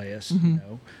some less. Mm-hmm. You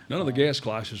know, None of the gas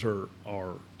classes are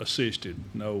assisted.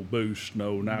 No boost,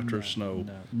 no nitrous, no.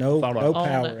 no Thought I- no All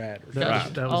power that- adders. Gotcha.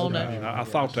 Right. That was All the that. main- I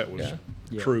thought that was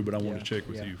Yeah. true, but I wanted Yeah. to check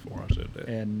with Yeah. you before I said that.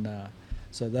 And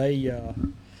so they,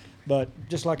 but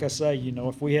just like I say, you know,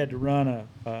 if we had to run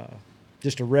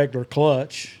just a regular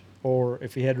clutch, or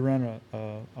if you had to run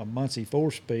a Muncie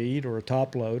 4-speed or a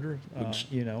top loader,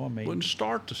 you know, I mean, Wouldn't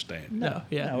start to stand. No,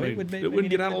 yeah. no, I it mean, would be- it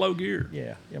wouldn't get out of low gear.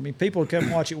 yeah, I mean, people would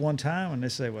come watch it one time and they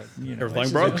say, "Well, you know, Everything this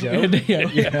is broke." a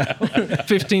joke." Yeah.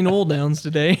 15 oil downs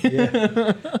today.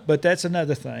 Yeah. But that's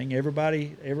another thing.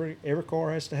 Every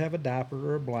car has to have a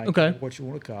diaper or a blanket, Okay. what you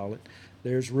want to call it.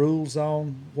 There's rules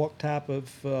on what type of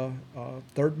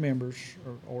third members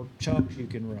or chunks you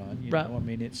can run. You Right. know, I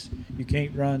mean, you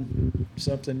can't run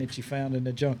something that you found in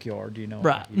the junkyard. You know,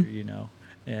 Right. You know,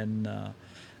 and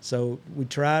so we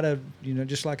try to, you know,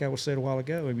 just like I was said a while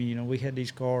ago. I mean, you know, we had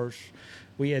these cars.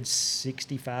 We had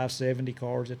 65, 70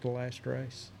 cars at the last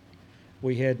race.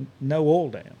 We had no oil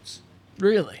downs.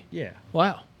 Really? Yeah.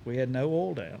 Wow. We had no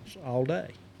oil downs all day,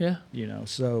 Yeah. you know.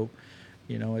 So,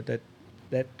 you know, that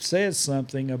says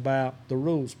something about the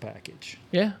rules package,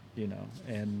 Yeah. you know.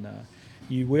 And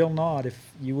you will not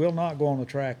go on the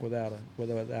track without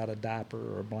a diaper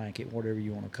or a blanket, whatever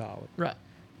you want to call it, Right.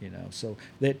 you know. So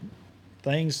that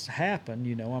things happen,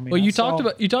 you know. I mean, Well, I you saw-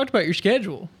 talked about your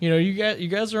schedule. You know, you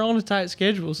guys are on a tight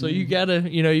schedule, so you gotta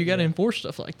enforce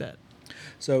stuff like that.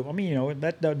 So I mean, you know,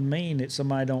 that doesn't mean that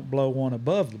somebody don't blow one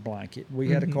above the blanket. We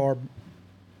had a car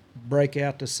break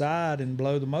out the side and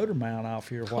blow the motor mount off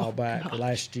here a while back gosh.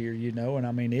 last year, you know, and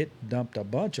I mean it dumped a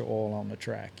bunch of oil on the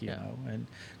track, you Yeah. know. And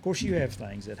of course you have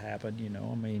things that happen, you know.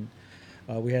 I mean,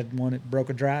 we had one that broke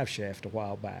a drive shaft a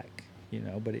while back, you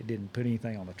know, but it didn't put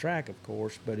anything on the track, of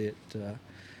course. But it,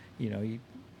 you know,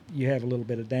 you have a little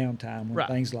bit of downtime when Right.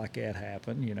 things like that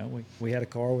happen. You know, we had a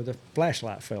car with a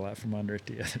flashlight fell out from under it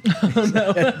the other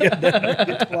day.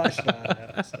 Get the flashlight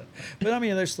out and stuff. But I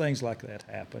mean, there's things like that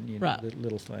happen. You know, Right.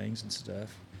 little things and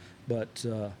stuff. But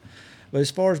as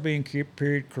far as being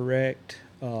period correct,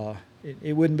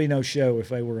 it wouldn't be no show if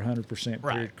they were 100% period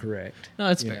Right. correct. No,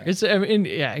 that's you fair. know. It's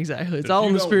yeah, exactly. It's If all you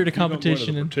in the don't- spirit of if you don't go into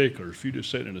competition. the And particulars, if you just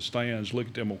sit in the stands, look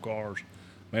at them old cars,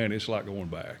 man, it's like going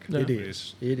back. Yeah. It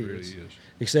is. It really is.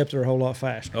 Except they're a whole lot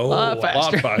faster. Oh, Lot a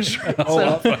lot faster. A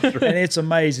lot faster. And it's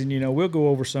amazing, you know. We'll go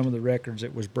over some of the records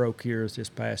that was broke here at this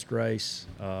past race.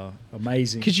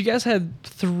 Amazing. because you guys had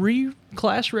 3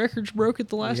 class records broke at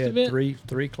the last we had event.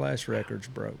 three class records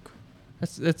broke.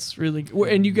 That's really good.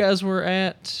 And you guys were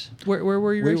at where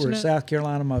were you We racing were at at? South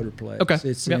Carolina Motorplex. Okay.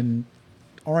 It's Yep. in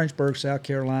Orangeburg, South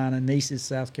Carolina, Neces,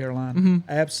 South Carolina. Mm-hmm.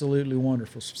 Absolutely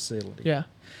wonderful facility. Yeah,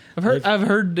 I've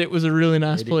heard it was a really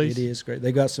nice place. It is great.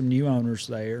 They got some new owners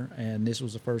there, and this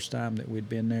was the first time that we'd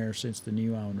been there since the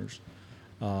new owners.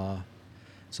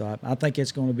 So I think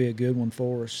it's going to be a good one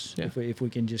for us Yeah. if we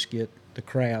can just get the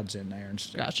crowds in there and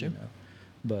stuff. Gotcha. You know.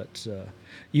 But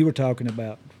you were talking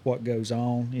about what goes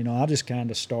on. You know, I'll just kind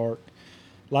of start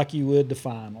like you would the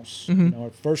finals. Mm-hmm. You know,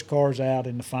 the first cars out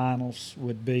in the finals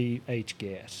would be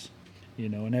H-gas. You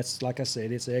know, and that's, like I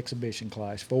said, it's an exhibition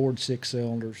class, Ford 6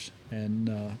 cylinders. And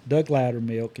Doug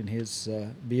Loudermilk in his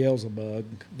Beelzebub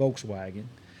Volkswagen,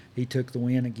 he took the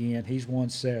win again. He's won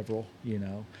several, you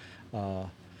know.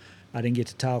 I didn't get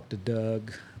to talk to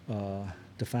Doug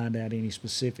to find out any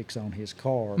specifics on his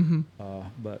car,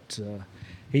 but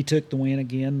he took the win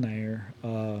again there.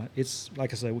 It's,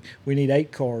 like I said, we need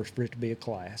 8 cars for it to be a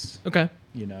class. Okay.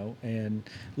 You know, and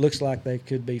looks like they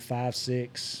could be 5,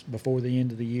 6 before the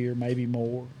end of the year, maybe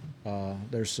more.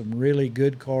 There's some really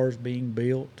good cars being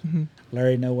built.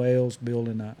 Larry Noel's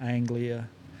building an Anglia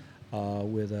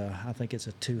with I think it's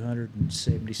a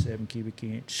 277 cubic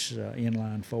inch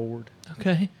inline Ford.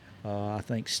 Okay. I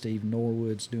think Steve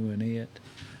Norwood's doing it.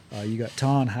 You got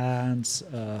Ton Hines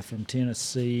from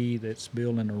Tennessee that's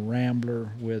building a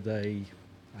Rambler with I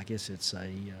guess it's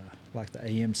like the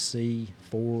AMC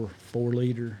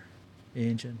 4-liter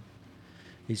engine.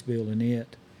 He's building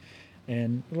it.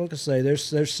 And like I say, there's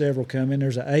several coming.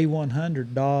 There's a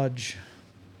A100 Dodge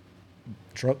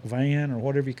truck van or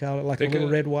whatever you call it, like a little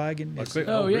red wagon. Like It's- that?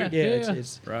 Oh, yeah. yeah,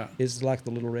 it's Right. it's like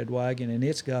the little red wagon, and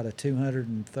it's got a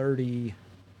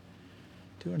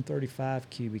 235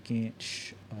 cubic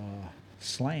inch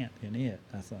slant in it,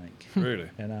 I think. Really?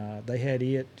 And they had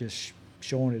it just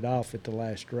showing it off at the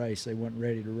last race. They weren't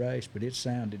ready to race, but it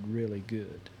sounded really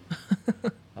good.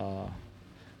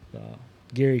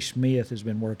 Gary Smith has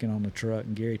been working on the truck,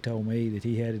 and Gary told me that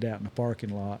he had it out in the parking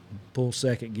lot and pulled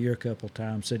second gear a couple of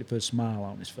times, said it put a smile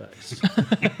on his face.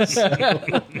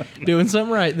 Doing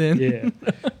something right then. Yeah.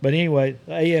 But anyway,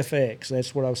 AFX,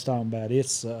 that's what I was talking about.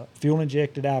 It's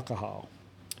fuel-injected alcohol.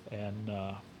 And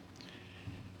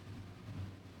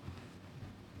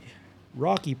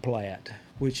Rocky Platt,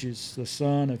 which is the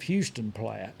son of Houston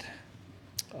Platt.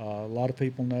 A lot of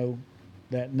people know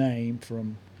that name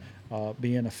from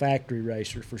being a factory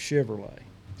racer for Chevrolet.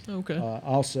 Okay.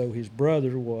 Also, his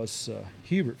brother was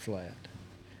Hubert Platt,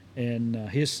 and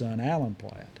his son Alan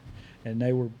Platt, and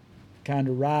they were kind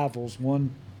of rivals.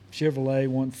 One Chevrolet,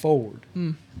 one Ford.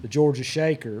 The Georgia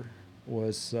Shaker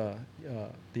was the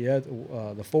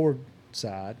Ford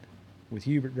side, with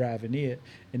Hubert driving it,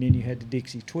 and then you had the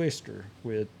Dixie Twister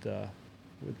with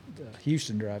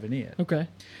Houston driving it. Okay.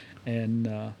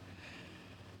 And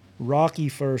Rocky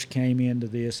first came into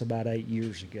this about 8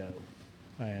 years ago,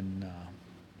 and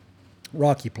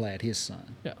Rocky Platt, his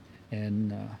son. Yeah.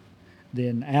 And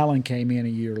then Alan came in a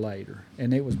year later,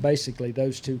 and it was basically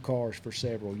those two cars for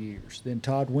several years. Then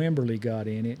Todd Wimberly got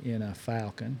in it in a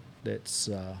Falcon that's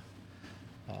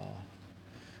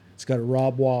it's got a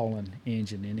Rob Wallen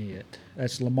engine in it.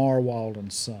 That's Lamar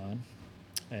Walden's son.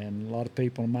 And a lot of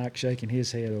people, Mike shaking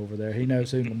his head over there, he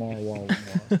knows who Lamar Walden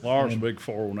was. Lamar's a big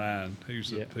 409.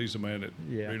 Yeah. He's the man that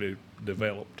Yeah. really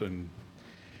developed and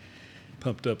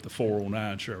pumped up the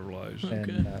 409 Chevrolets.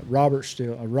 And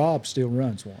Rob still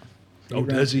runs one.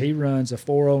 Does he? He runs a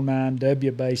 409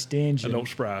 W-based engine That don't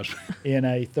surprise me. in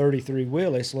a 33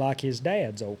 Willys like his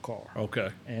dad's old car. Okay.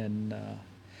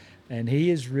 And he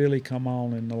has really come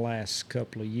on in the last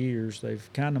couple of years. They've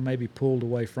kind of maybe pulled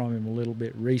away from him a little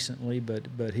bit recently,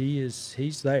 but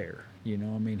he's there. You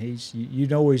know, I mean, he's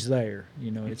there.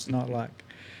 You know, it's not like,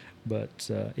 but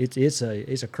it's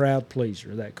a crowd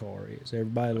pleaser. That car is.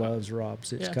 Everybody loves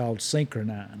Rob's. It's called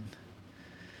Synchronine.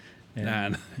 And,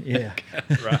 9. Yeah.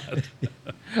 Right.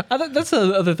 That's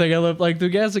the other thing I love. Like the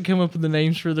guys that come up with the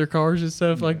names for their cars and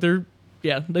stuff. Like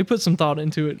they put some thought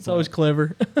into it. It's always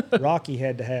clever. Rocky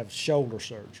had to have shoulder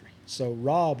surgery. So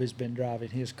Rob has been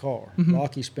driving his car.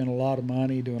 Rocky spent a lot of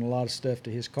money doing a lot of stuff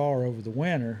to his car over the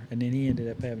winter, and then he ended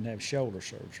up having to have shoulder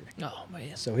surgery. Oh,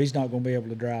 man. So he's not going to be able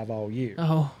to drive all year.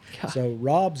 Oh, God. So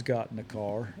Rob's got in the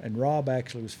car, and Rob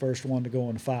actually was first one to go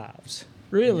in the fives.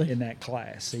 Really? In that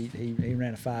class. He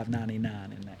ran a 5.99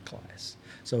 in that class.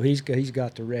 So he's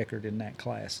got the record in that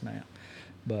class now.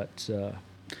 But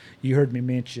you heard me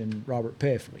mention Robert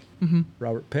Peffley.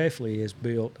 Robert Peffley has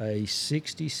built a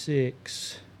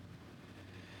 66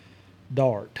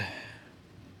 Dart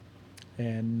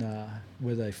and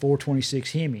with a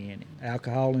 426 Hemi in it,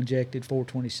 alcohol injected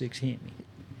 426 Hemi.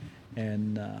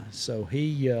 And so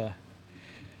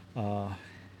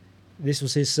this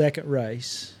was his second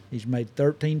race. He's made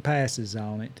 13 passes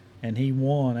on it, and he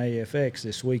won AFX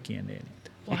this weekend in it.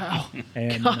 Wow.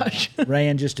 And Gosh.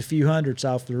 ran just a few hundredths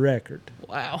off the record.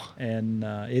 Wow. And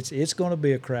it's going to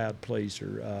be a crowd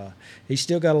pleaser. He's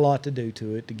still got a lot to do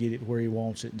to it to get it where he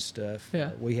wants it and stuff.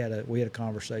 Yeah. We had a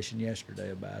conversation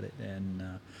yesterday about it, and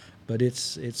but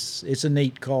it's a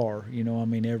neat car. You know, I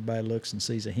mean, everybody looks and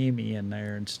sees a Hemi in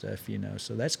there and stuff. You know,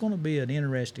 so that's going to be an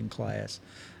interesting class.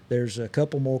 There's a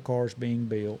couple more cars being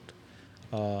built.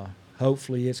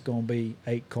 Hopefully, it's going to be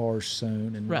 8 cars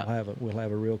soon, and Right. we'll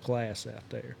have a real class out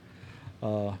there.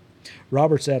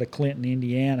 Robert's out of Clinton,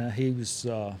 Indiana. He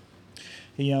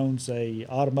owns a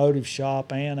automotive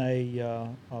shop and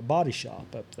a body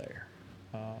shop up there.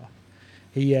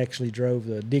 He actually drove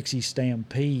the Dixie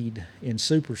Stampede in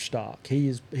Superstock.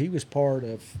 He was part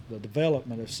of the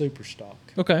development of Superstock.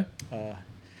 Okay.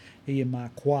 He and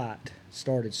Mike White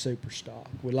started Superstock.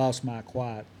 We lost Mike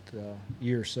White a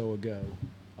year or so ago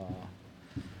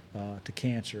to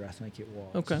cancer, I think it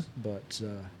was. Okay. But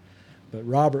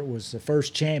Robert was the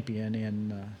first champion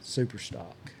in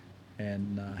Superstock,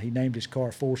 and he named his car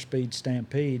 4-Speed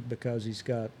Stampede because he's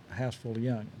got a house full of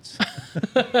youngins.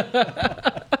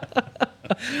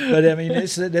 But I mean,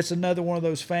 that's another one of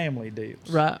those family deals,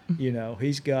 Right. You know,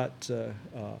 he's got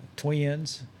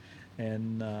twins.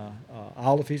 And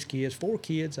all of his kids, 4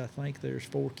 kids, I think there's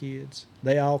 4 kids.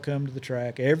 They all come to the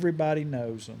track. Everybody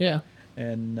knows them. Yeah.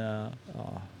 And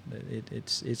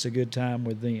it's a good time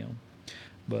with them.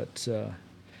 But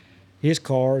his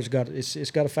car has got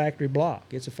it's got a factory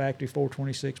block. It's a factory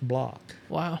 426 block.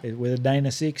 Wow. With a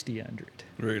Dana 60 under it.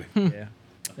 Really? Yeah.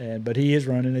 But he is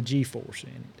running a G-force in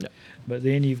it. Yeah. But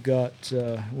then you've got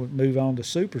we'll move on to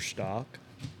Superstock.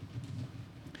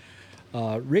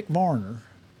 Rick Varner.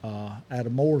 Out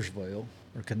of Mooresville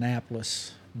or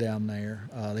Kannapolis down there.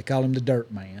 They call him the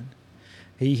Dirt Man.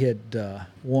 He had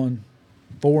won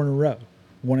 4 in a row,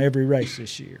 won every race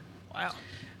this year.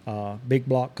 Wow. Big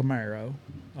block Camaro.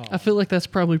 I feel like that's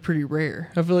probably pretty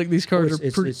rare. I feel like these cars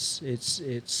are pretty.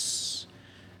 It's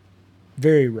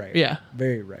very rare. Yeah.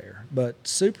 Very rare. But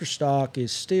Superstock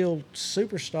is still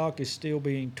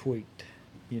being tweaked.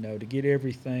 to get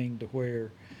everything to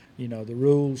where, the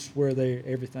rules where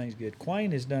everything's good.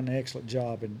 Quayne has done an excellent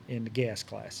job in the gas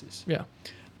classes. Yeah.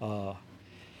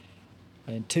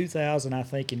 In 2000, I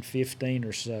think in 15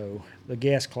 or so, the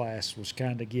gas class was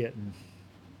kind of getting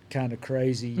kind of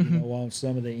crazy, on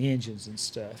some of the engines and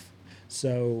stuff.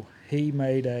 So he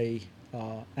made a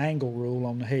angle rule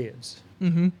on the heads.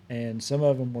 Mm-hmm. And some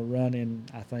of them were running,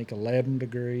 I think, 11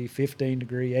 degree, 15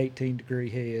 degree, 18 degree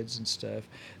heads and stuff.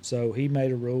 So he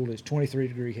made a rule that's 23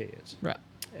 degree heads. Right.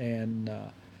 And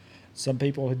some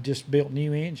people had just built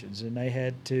new engines, and they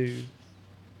had to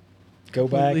go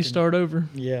back and start over.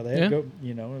 Yeah, they had to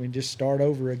go, just start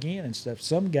over again and stuff.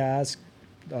 Some guys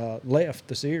left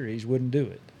the series, wouldn't do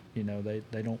it.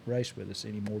 They don't race with us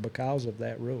anymore because of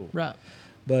that rule. Right.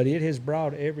 But it has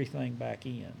brought everything back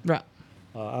in. Right.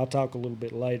 I'll talk a little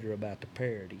bit later about the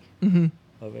parity Mm-hmm.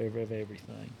 of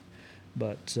everything.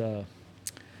 But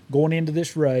going into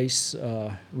this race,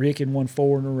 Rick had won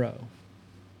 4 in a row.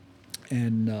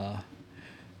 And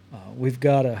we've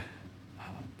got a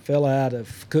fella out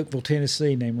of Cookeville,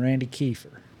 Tennessee named Randy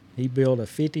Kiefer. He built a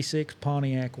 56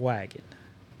 Pontiac wagon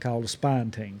called a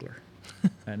Spine Tingler.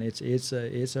 And it's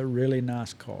a really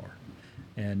nice car.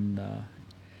 And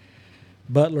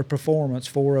Butler Performance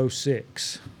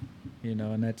 406.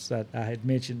 And that's I had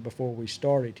mentioned before we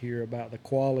started here about the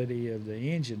quality of the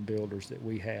engine builders that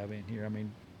we have in here. I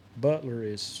mean, Butler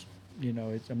is,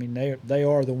 they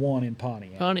are the one in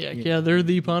Pontiac. Pontiac, they're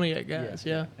the Pontiac guys,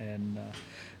 yeah. And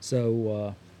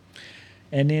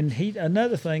and then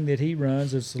another thing that he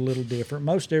runs is a little different.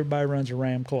 Most everybody runs a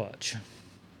ram clutch.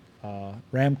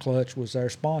 Ram Clutch was our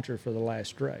sponsor for the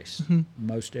last race. Mm-hmm.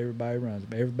 Most everybody runs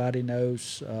them. Everybody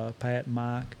knows Pat and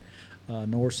Mike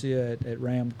Norcia at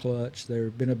Ram Clutch.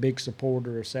 They've been a big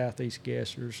supporter of Southeast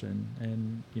Guessers,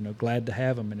 and glad to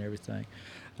have them and everything.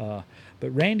 But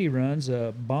Randy runs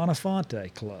a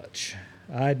Bonifonte clutch.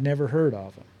 I had never heard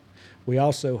of them. We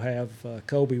also have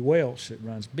Colby Welch that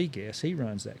runs B-Gas. He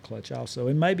runs that clutch also,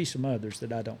 and maybe some others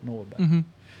that I don't know about. Mm-hmm.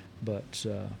 But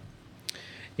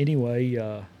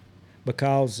anyway,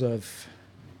 because of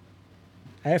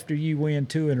after you win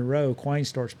 2 in a row, Quayne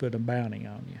starts putting a bounty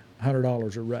on you,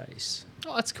 $100 a race.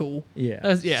 Oh, that's cool.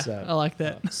 Yeah, so, I like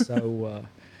that.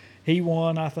 He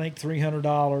won, I think,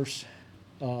 $300.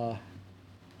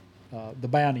 The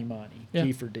bounty money,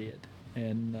 Kiefer did,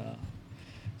 and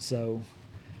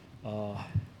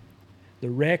the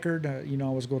record. I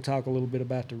was going to talk a little bit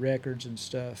about the records and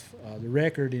stuff. The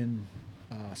record in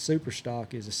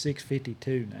Superstock is a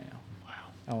 652 now.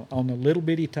 On the little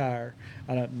bitty tire.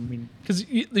 Because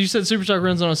you said Superstock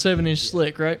runs on a 7-inch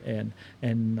slick, right? And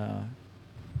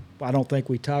I don't think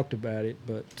we talked about it,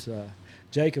 but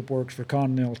Jacob works for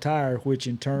Continental Tire, which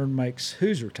in turn makes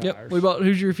Hoosier tires. Yep, we bought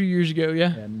Hoosier a few years ago,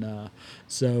 yeah. And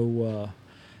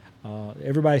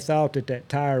everybody thought that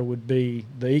tire would be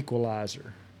the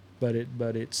equalizer, but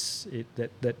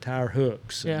that tire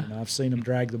hooks. Yeah. And I've seen them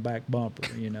drag the back bumper.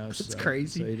 It's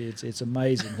crazy. So it's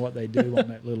amazing what they do on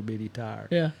that little bitty tire.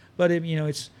 Yeah. But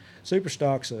it's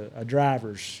Superstock's a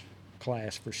driver's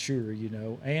class for sure.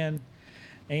 And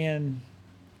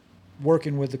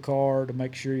working with the car to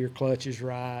make sure your clutch is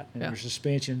right and your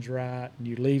suspension's right, and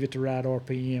you leave it to right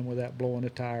RPM without blowing the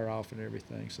tire off and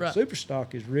everything. So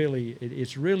Superstock is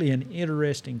it's really an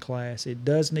interesting class. It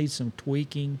does need some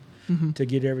tweaking to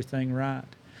get everything right,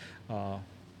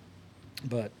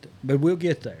 but we'll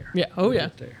get there. Yeah. We'll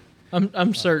get there.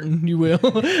 I'm certain you will.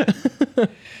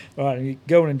 All right,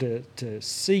 going into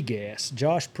SEGA,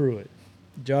 Josh Pruitt.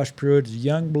 Josh Pruitt is a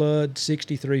young blood,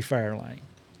 63 Fairlane.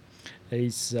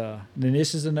 He's then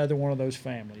this is another one of those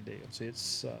family deals.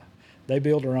 It's they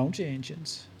build their own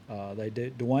engines. They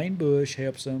do. Dwayne Bush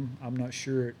helps them. I'm not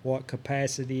sure at what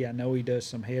capacity. I know he does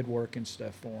some head work and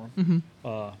stuff for them.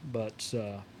 But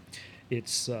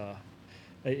it's a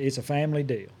family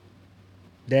deal.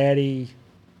 Daddy,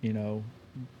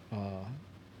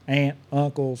 aunt,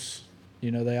 uncles,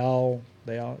 they all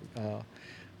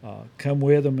come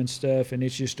with them and stuff, and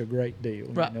it's just a great deal.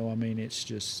 Right. It's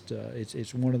just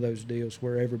it's one of those deals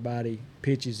where everybody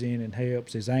pitches in and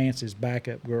helps. His aunt's his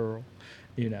backup girl,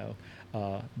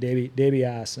 Debbie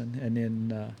Ison, and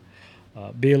then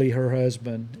Billy, her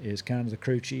husband, is kind of the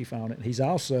crew chief on it. He's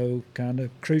also kind of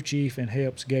crew chief and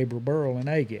helps Gabriel Burrell in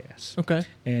A-Gas. Okay.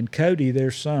 And Cody, their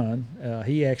son,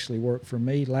 he actually worked for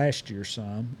me last year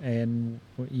some, and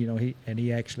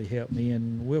he actually helped me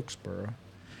in Wilkesboro.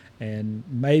 And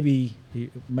maybe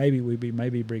we'd be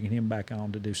bringing him back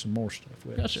on to do some more stuff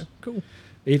with us. Gotcha. Cool.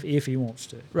 If he wants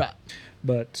to. Right.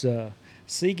 But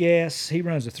SEGA, he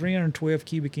runs a 312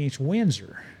 cubic inch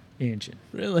Windsor engine.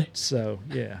 Really? So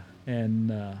yeah,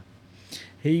 and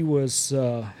he was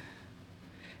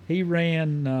he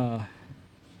ran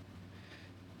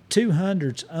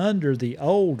 200s under the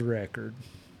old record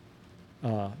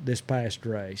this past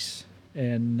race,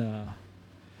 and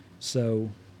so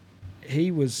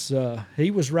he was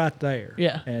right there.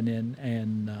 Yeah.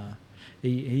 And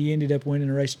he ended up winning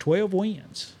the race. 12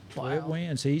 wins. 12 Wow.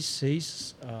 wins.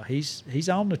 He's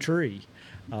on the tree.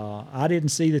 I didn't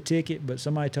see the ticket, but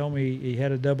somebody told me he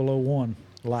had a 001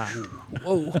 light.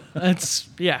 Whoa, that's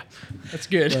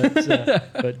good.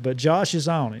 But Josh is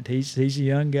on it. He's a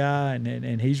young guy,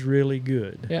 and he's really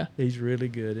good. Yeah. He's really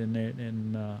good.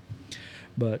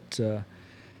 But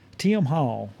Tim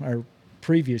Hall, our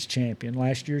previous champion,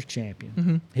 last year's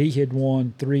champion, he had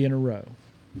won 3 in a row.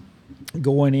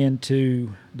 Going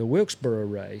into the Wilkesboro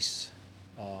race,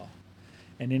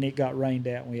 and then it got rained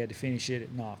out, and we had to finish it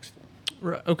at Knoxville.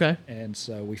 Right, okay. And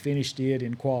so we finished it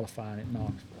in qualifying at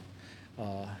Knoxville.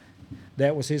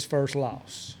 That was his first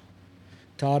loss.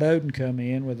 Todd Oden come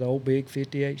in with the old big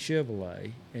 58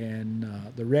 Chevrolet,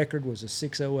 and the record was a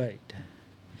 608.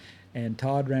 And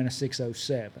Todd ran a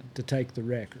 607 to take the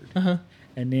record.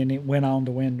 And then it went on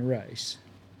to win the race.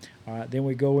 All right, then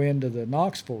we go into the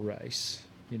Knoxville race.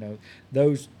 You know,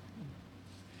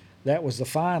 that was the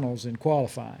finals in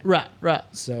qualifying. Right.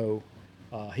 So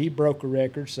he broke a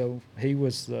record, so he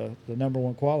was the number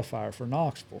 1 qualifier for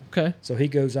Knoxville. Okay. So he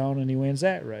goes on and he wins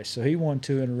that race. So he won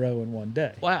 2 in a row in one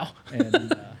day. Wow.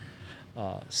 And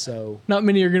so Not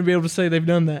many are going to be able to say they've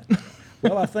done that.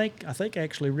 well, I think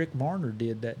actually Rick Marner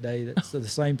did that day. That's the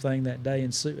same thing that day in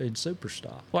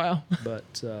Superstock. Wow.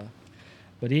 But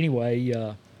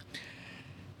anyway,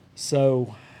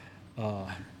 so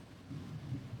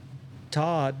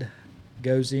Todd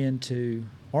goes into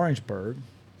Orangeburg,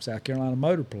 South Carolina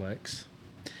Motorplex.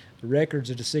 The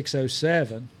record's at a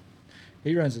 607.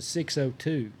 He runs a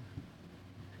 602,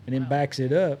 and then backs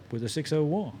it up with a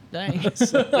 601. Dang.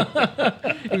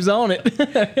 He was on it.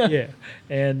 Yeah,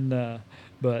 and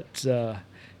but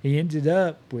he ended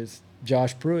up with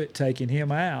Josh Pruitt taking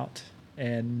him out,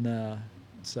 and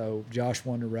so Josh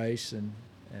won the race,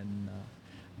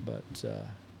 but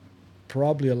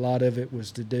probably a lot of it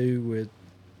was to do with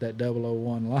that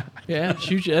 001 line. Yeah,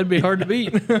 shoot, that'd be hard to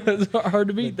beat. It's hard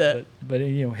to beat that. But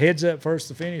you know, heads up first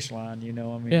to finish line. You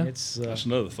know, I mean, Yeah. it's That's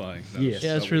another thing. Yes.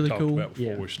 Yeah, it's that we really talked cool. about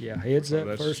before. heads So up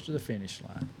that's first to the finish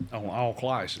line. on all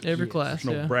classes. Every Yes. class,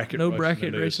 There's no yeah. bracket No racing bracket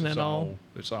in this. racing It's at all.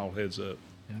 It's all heads up.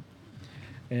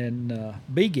 And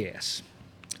B-Gas,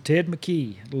 Ted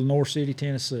McKee, Lenore City,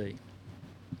 Tennessee.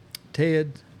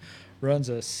 Ted runs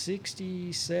a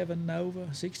 67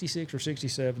 Nova, 66 or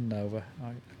 67 Nova.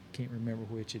 I can't remember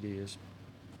which it is.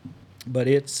 But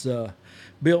it's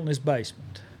built in his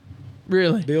basement.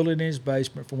 Really? Built in his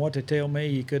basement. From what they tell me,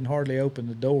 you couldn't hardly open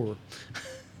the door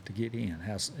to get in.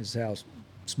 How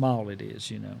small it is,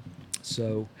 you know.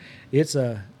 So it's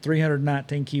a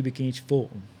 319 cubic inch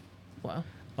Fulton. Wow.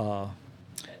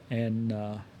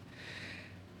 And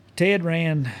Ted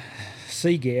ran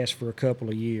SEGA for a couple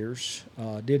of years.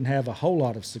 Didn't have a whole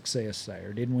lot of success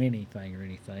there. Didn't win anything or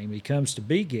anything. But he comes to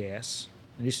B-Gas,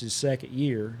 and this is his second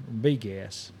year in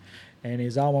B-Gas, and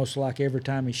it's almost like every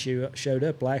time he showed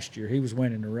up last year, he was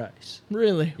winning the race.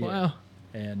 Really? Yeah. Wow.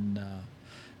 And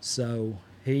so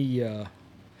he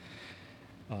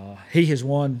has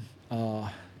won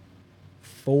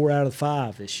 4 out of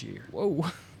 5 this year.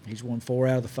 Whoa. He's won 4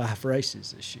 out of the 5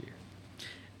 races this year.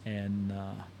 And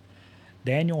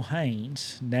Daniel's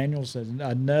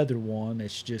another one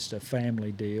that's just a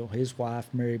family deal. His wife,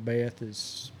 Mary Beth,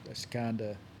 that's kind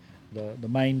of the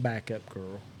main backup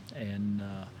girl. And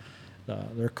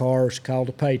their car's called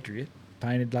a Patriot,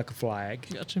 painted like a flag.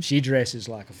 Gotcha. She dresses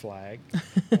like a flag.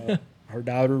 Her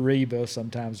daughter Reba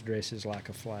sometimes dresses like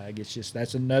a flag. It's just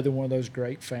that's another one of those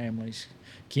great families.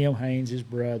 Kim Haynes, his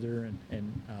brother,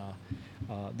 and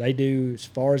they do, as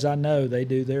far as I know, they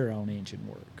do their own engine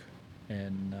work.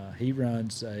 And he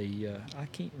runs I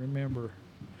can't remember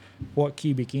what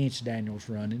cubic inch Daniel's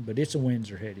running, but it's a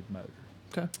Windsor-headed motor.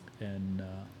 Okay. And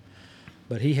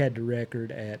but he had the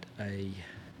record at a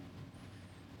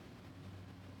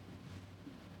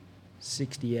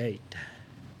 668.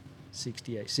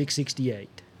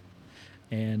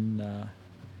 And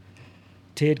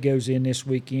Ted goes in this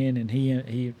weekend, and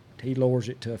he lowers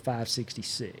it to a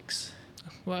 566.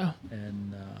 Wow.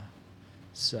 And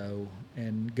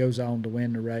and goes on to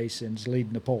win the race and is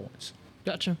leading the points.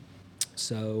 Gotcha.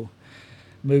 So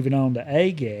moving on to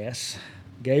A-Gas,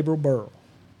 Gabriel Burrell,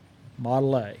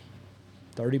 Model A,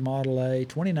 30 Model A,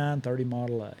 2930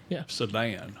 Model A. Yeah.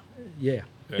 Sedan. Yeah.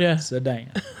 Yeah.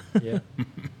 Sedan. Yeah.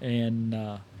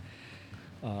 And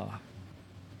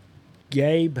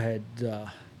Gabe had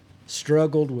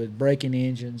struggled with breaking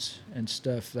engines and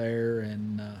stuff there,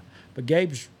 and but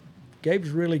Gabe's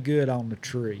really good on the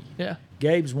tree. Yeah.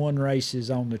 Gabe's won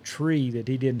races on the tree that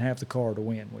he didn't have the car to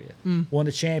win with. Won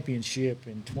a championship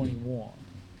in 21,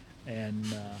 and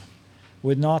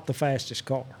with not the fastest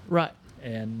car. Right.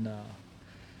 And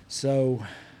so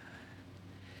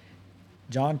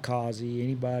John Causey,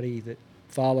 anybody that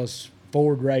follows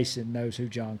Ford racing knows who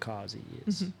John Causey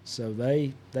is. So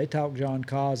they talked John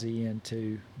Causey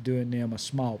into doing them a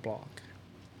small block,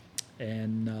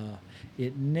 and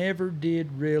it never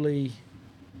did really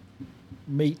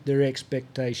meet their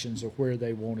expectations of where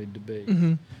they wanted to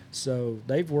be. So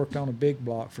they've worked on a big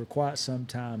block for quite some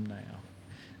time now.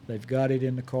 They've got it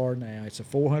in the car now. It's a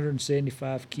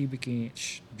 475 cubic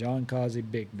inch John Causey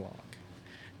big block,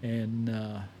 and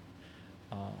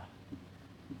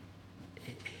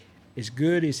as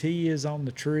good as he is on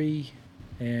the tree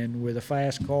and with a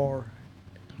fast car,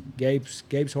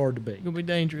 Gabe's hard to beat. It'll be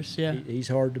dangerous, yeah. He's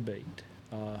hard to beat.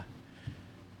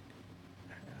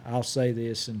 I'll say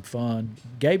this in fun.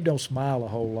 Gabe don't smile a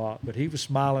whole lot, but he was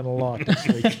smiling a lot this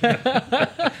weekend.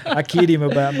 I kid him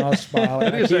about not smiling.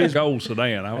 It is that gold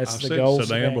sedan. I've That's the seen gold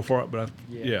sedan sedan. before, but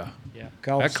yeah.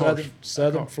 Called That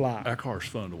Southern Fly. That car's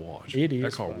fun to watch. It is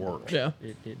That car fun to works. Yeah.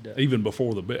 It does. Even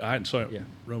before the big, I hadn't seen it Yeah.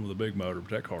 run with a big motor,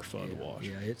 but that car's fun to watch.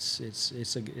 Yeah, it's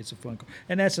a fun car,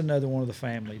 and that's another one of the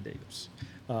family deals.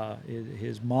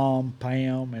 His mom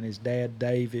Pam and his dad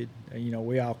David,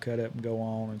 we all cut up and go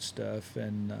on and stuff,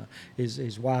 and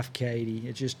his wife Katie.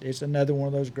 It's another one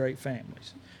of those great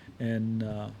families, and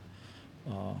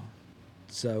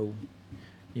so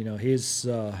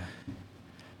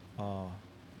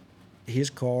his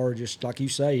car, just like you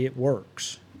say, it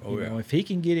works. Oh, yeah. If he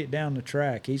can get it down the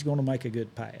track, he's going to make a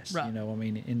good pass. Right.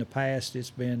 In the past it's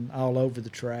been all over the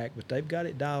track, but they've got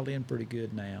it dialed in pretty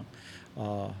good now.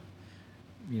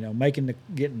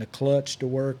 Getting the clutch to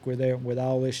work with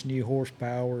all this new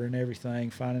horsepower and everything,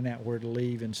 finding out where to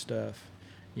leave and stuff.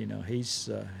 He's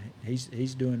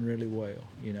doing really well.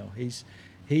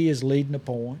 He is leading the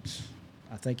points.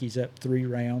 I think he's up 3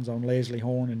 rounds on Leslie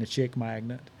Horn and the Chick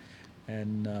Magnet,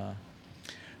 and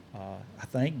I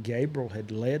think Gabriel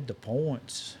had led the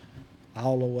points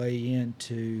all the way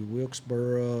into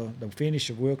Wilkesboro, the finish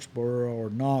of Wilkesboro or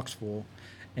Knoxville,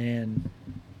 and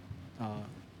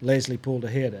Leslie pulled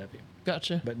ahead of him.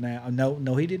 Gotcha. But now,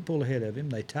 no, he didn't pull ahead of him.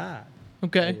 They tied.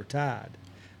 Okay. They were tied.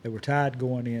 They were tied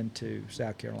going into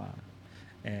South Carolina,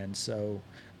 and so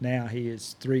now he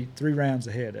is three rounds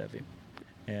ahead of him,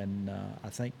 and I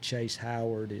think Chase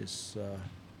Howard is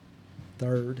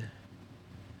third.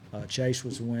 Chase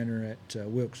was the winner at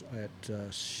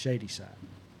Shady Side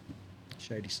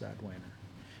winner,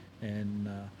 and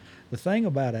the thing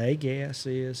about A-Gas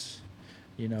is,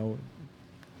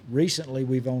 recently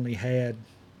we've only had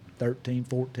 13,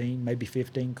 14, maybe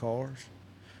 15 cars,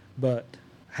 but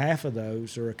half of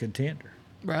those are a contender.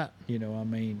 Right.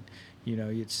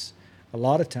 It's a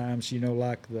lot of times,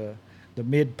 like the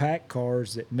mid-pack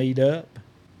cars that meet up,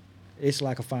 it's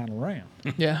like a final round.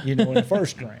 Yeah. In the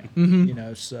first round.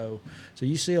 Mm-hmm. So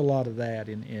you see a lot of that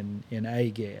in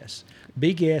A-Gas.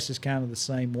 B-Gas is kind of the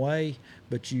same way,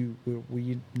 but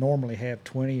we normally have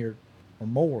 20 or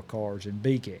more cars in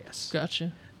B-Gas.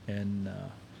 Gotcha. And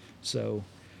so,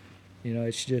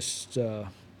 it's just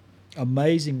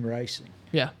amazing racing.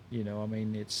 Yeah.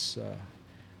 It's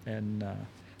and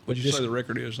What'd you say the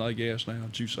record is in A-Gas now?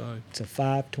 Did you say? it's a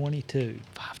 522.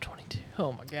 522.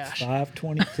 Oh my gosh.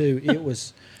 522. It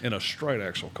was In a straight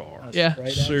axle car. Yeah. straight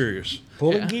axle, Serious.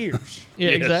 pulling Yeah. gears. Yeah,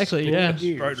 Yes. exactly. Pulling Yeah.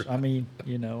 gears.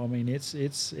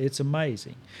 Gears. It's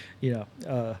amazing.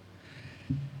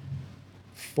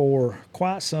 For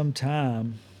quite some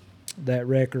time, that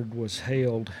record was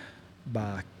held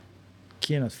by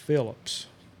Kenneth Phillips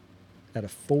at a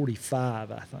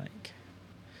 45, I think.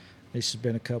 This has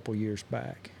been a couple years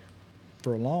back.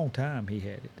 For a long time, he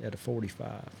had it at a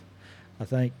 45. I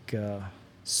think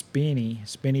Spinny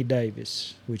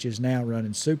Davis, which is now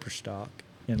running Super Stock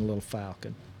in a little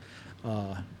Falcon,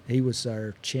 he was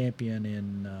our champion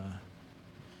in,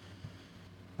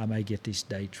 I may get these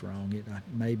dates wrong, it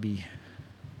may be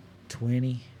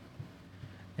 20,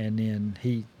 and then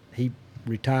he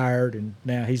retired, and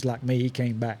now he's like me, he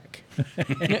came back.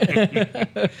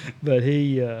 But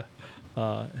he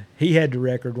had the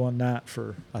record one night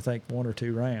for, I think, 1 or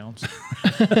 2 rounds.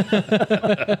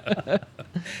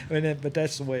 But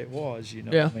that's the way it was,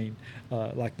 Yeah.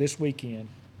 Like this weekend,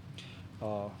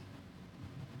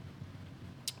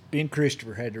 Ben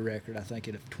Christopher had the record, I think,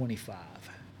 at 25.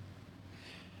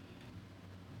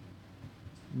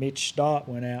 Mitch Stott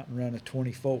went out and ran a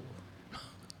 24.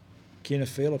 Kenneth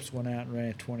Phillips went out and ran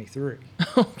a 23.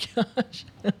 Oh gosh.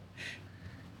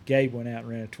 Gabe went out and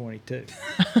ran a 22.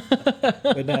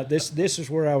 But now this is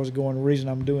where I was going. The reason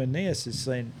I'm doing this is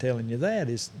telling you that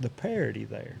is the parity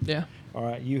there. Yeah. All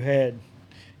right, you had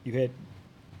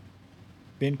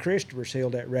Ben Christopher's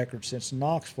held that record since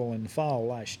Knoxville in the fall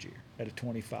last year at a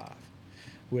 25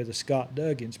 with a Scott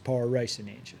Duggins par racing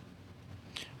engine.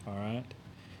 All right,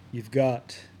 you've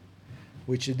got,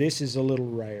 which this is a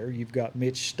little rare, you've got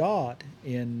Mitch Stott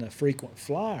in the frequent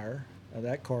flyer.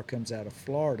 That car comes out of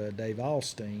Florida, Dave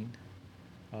Alstein,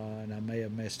 and I may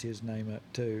have messed his name up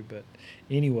too, but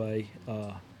anyway,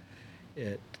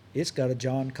 it's got a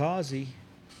John Causey,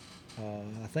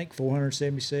 I think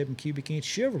 477 cubic inch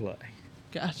Chevrolet.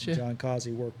 Gotcha. John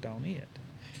Causey worked on it.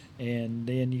 And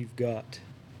then you've got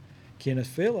Kenneth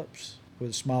Phillips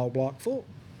with a small block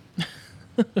Fulton.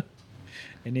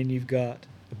 And then you've got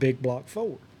a big block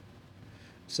Ford.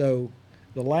 So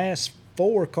the last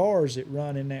 4 cars that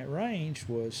run in that range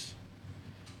was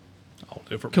All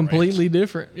different Completely brands.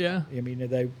 different. Yeah. I mean,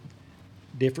 they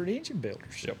different engine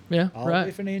builders. Yep. Yeah. All right.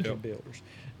 different engine Yep. builders.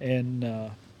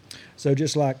 And so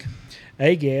just like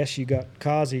A-Gas, you got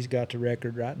Causey's got the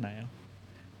record right now.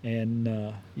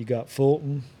 And you got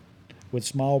Fulton with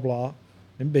small block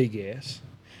and B-Gas.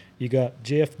 You got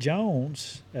Jeff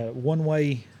Jones,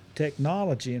 one-way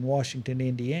technology in Washington,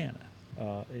 Indiana.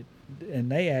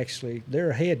 And they're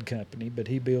a head company, but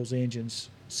he builds engines,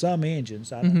 some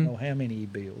engines. I don't know how many he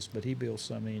builds, but he builds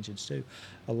some engines too.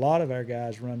 A lot of our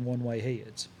guys run one-way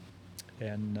heads.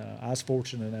 And I was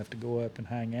fortunate enough to go up and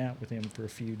hang out with him for a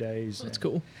few days. That's and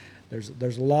cool.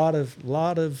 There's a lot of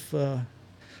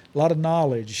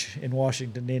knowledge in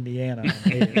Washington, Indiana on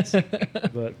heads.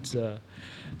 But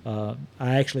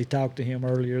I actually talked to him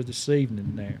earlier this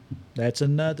evening there. That's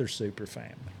another super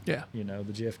family. Yeah. You know,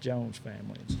 the Jeff Jones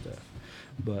family and stuff.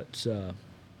 But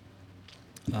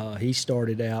he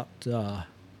started out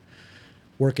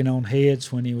working on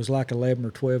heads when he was like 11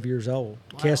 or 12 years old.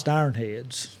 Wow. Cast iron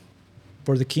heads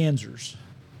for the Kensers.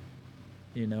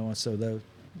 You know, and so those,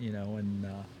 you know, and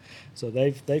so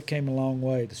they've came a long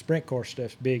way. The sprint car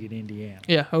stuff's big in Indiana.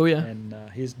 Yeah. Oh yeah. And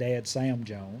his dad, Sam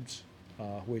Jones,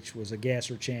 which was a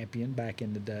gasser champion back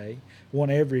in the day, won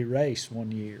every race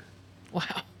one year.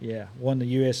 Wow. Yeah, won the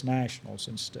U.S. Nationals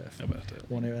and stuff. How about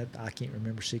that? Won, I can't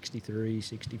remember, 63,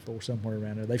 64, somewhere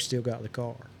around there. They've still got the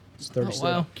car. It's Oh 37,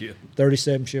 wow. Kid.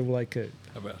 37 Chevrolet Coupe.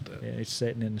 How about that? Yeah, it's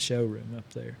sitting in the showroom up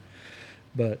there.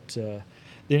 But then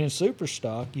in super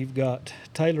stock, you've got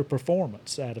Taylor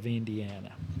Performance out of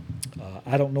Indiana.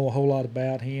 I don't know a whole lot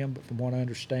about him, but from what I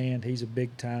understand, he's a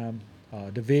big-time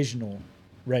divisional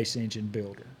race engine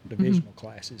builder, divisional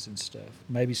classes and stuff.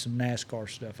 Maybe some NASCAR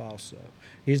stuff also.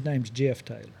 His name's Jeff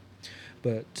Taylor.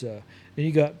 But then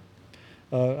you got,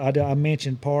 I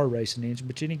mentioned par racing engine,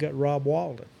 but then you got Rob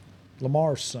Walden,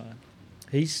 Lamar's son.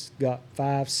 He's got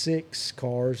 5, 6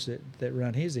 cars that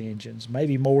run his engines,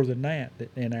 maybe more than that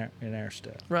in our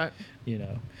stuff. Right. You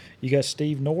know, you got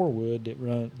Steve Norwood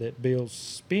that builds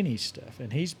Spinny stuff,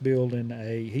 and he's building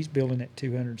that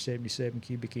 277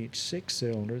 cubic inch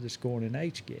 6-cylinder that's going in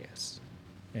H-gas,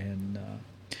 and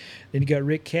then you got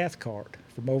Rick Cathcart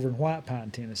from over in White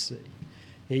Pine, Tennessee.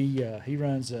 He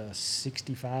runs a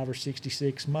 65 or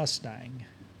 66 Mustang.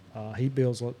 He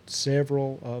builds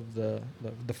several of the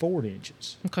Ford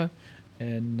engines. Okay.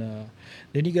 And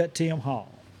then you got Tim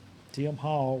Hall. Tim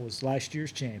Hall was last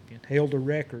year's champion, held a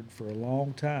record for a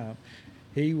long time.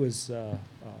 He's a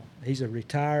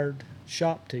retired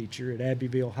shop teacher at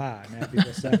Abbeville High in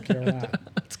Abbeville, South Carolina.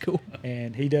 That's cool.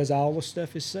 And he does all the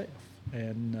stuff himself.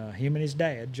 And him and his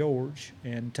dad, George,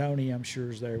 and Tony, I'm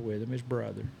sure, is there with him, his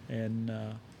brother. And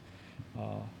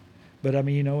but I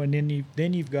mean, you know, and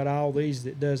then you've got all these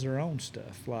that does their own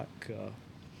stuff, like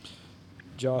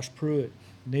Josh Pruitt,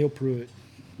 Neil Pruitt,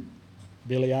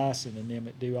 Billy Ison, and them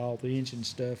that do all the engine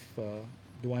stuff.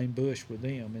 Dwayne Bush with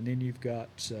them, and then you've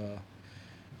got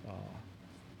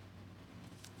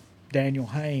Daniel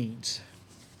Haynes,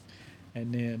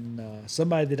 and then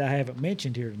somebody that I haven't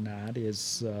mentioned here tonight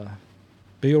is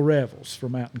Bill Revels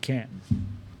from out in Canton.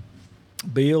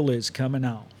 Bill is coming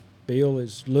on. Bill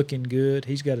is looking good.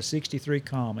 He's got a 63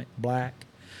 Comet, black,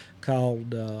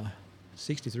 called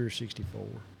 63 or 64,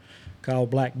 called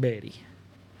Black Betty.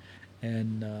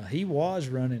 And he was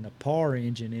running a par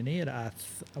engine in it.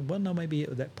 Well, no, maybe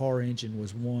that par engine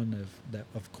was one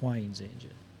of Quain's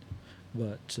engine.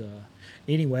 But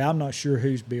anyway, I'm not sure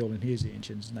who's building his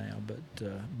engines now, but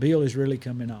Bill is really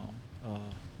coming on.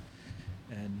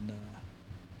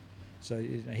 So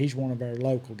he's one of our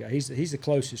local guys. He's the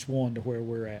closest one to where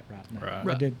we're at right now.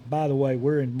 Right. Right. By the way,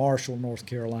 we're in Marshall, North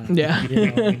Carolina. Yeah. You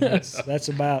know, I mean, that's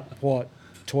about what,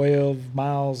 12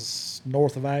 miles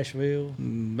north of Asheville.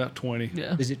 About 20.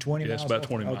 Yeah. Is it 20 Yeah, miles? it's about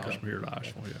 20 north? miles Okay. from here to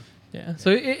Asheville. Yeah. Yeah. So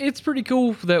it's pretty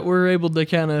cool that we're able to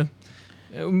kind of,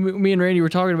 me and Randy were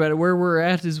talking about it. Where we're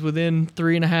at is within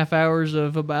 3.5 hours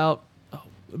of about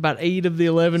 8 of the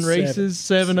 11 races,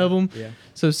 seven of them. Yeah.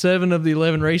 So 7 of the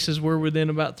 11 races we're within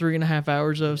about 3.5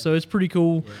 hours of. So it's pretty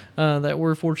cool that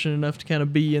we're fortunate enough to kind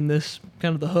of be in this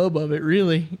kind of the hub of it,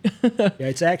 really. Yeah,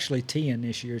 it's actually 10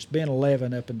 this year. It's been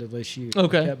 11 up until this year.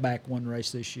 Okay. We cut back one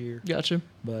race this year. Gotcha.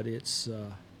 But it's,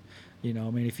 you know,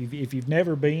 I mean, if you've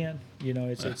never been, you know,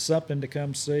 it's something to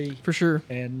come see. For sure.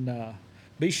 And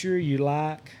be sure you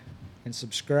like and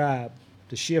subscribe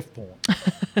to Shift Point.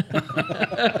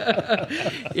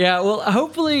 Yeah, well,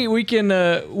 hopefully we can,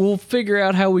 we'll figure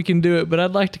out how we can do it, but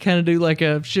I'd like to kind of do like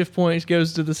a Shift Point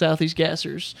goes to the Southeast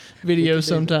Gassers video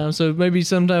sometime. So maybe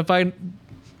sometime if I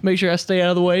make sure I stay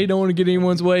out of the way, don't want to get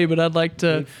anyone's way, but I'd like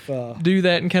to do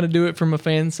that and kind of do it from a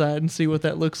fan side and see what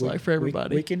that looks like for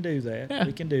everybody. We can do that. Yeah.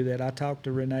 We can do that. I talked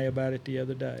to Renee about it the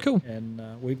other day. Cool. And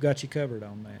we've got you covered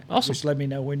on that. Awesome. Just let me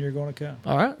know when you're going to come.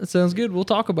 All right, that sounds good. We'll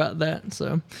talk about that.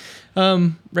 So,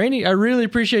 Randy, I really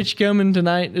appreciate you coming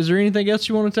tonight. Is there anything else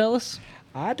you want to tell us?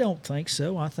 I don't think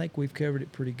so. I think we've covered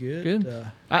it pretty good. Good.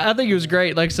 I think it was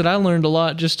great. Like I said, I learned a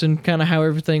lot just in kind of how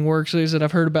everything works. Like I said,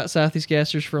 I've heard about Southeast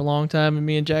Gassers for a long time, and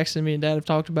me and Jackson, me and Dad have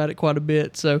talked about it quite a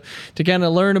bit. So to kind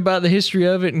of learn about the history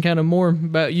of it and kind of more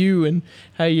about you and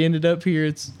how you ended up here,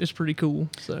 it's pretty cool.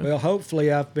 So Well,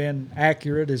 hopefully I've been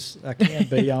accurate as I can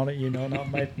be on it. You know,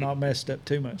 not messed up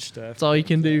too much stuff. that's all you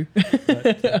can do.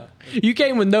 But, You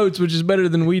came with notes, which is better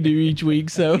than we do each week.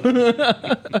 So it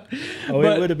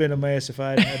would have been a mess if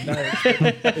I hadn't had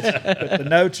notes. But the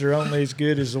notes are only as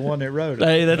good as the one that wrote it.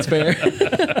 hey, that's fair.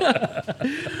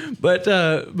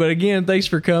 But again, thanks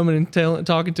for coming and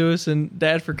talking to us, and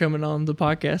Dad for coming on the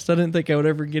podcast. I didn't think I would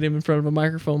ever get him in front of a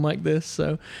microphone like this.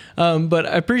 So, but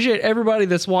I appreciate everybody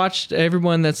that's watched,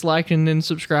 everyone that's liking and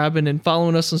subscribing and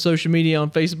following us on social media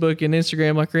on Facebook and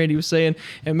Instagram, like Randy was saying.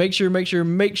 And make sure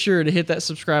to hit that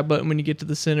subscribe button when you get to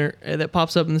the center. That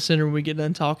pops up in the center when we get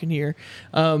done talking here.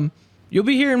 You'll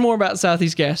be hearing more about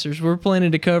Southeast Gassers. We're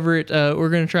planning to cover it. We're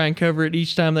going to try and cover it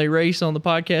each time they race on the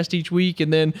podcast each week.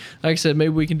 And then, like I said, maybe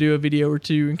we can do a video or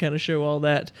two and kind of show all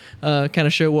that, kind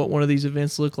of show what one of these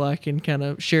events look like and kind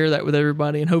of share that with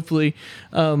everybody. And hopefully,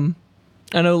 I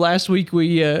know last week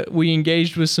we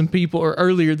engaged with some people, or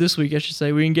earlier this week, I should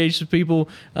say, we engaged with people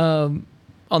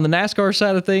on the NASCAR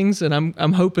side of things, and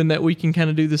I'm hoping that we can kind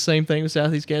of do the same thing with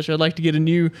Southeast Gassers. I'd like to get a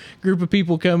new group of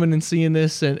people coming and seeing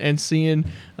this and seeing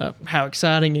how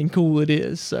exciting and cool it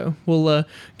is. So we'll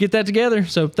get that together.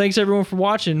 So thanks everyone for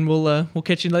watching. We'll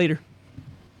catch you later.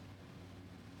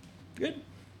 Good.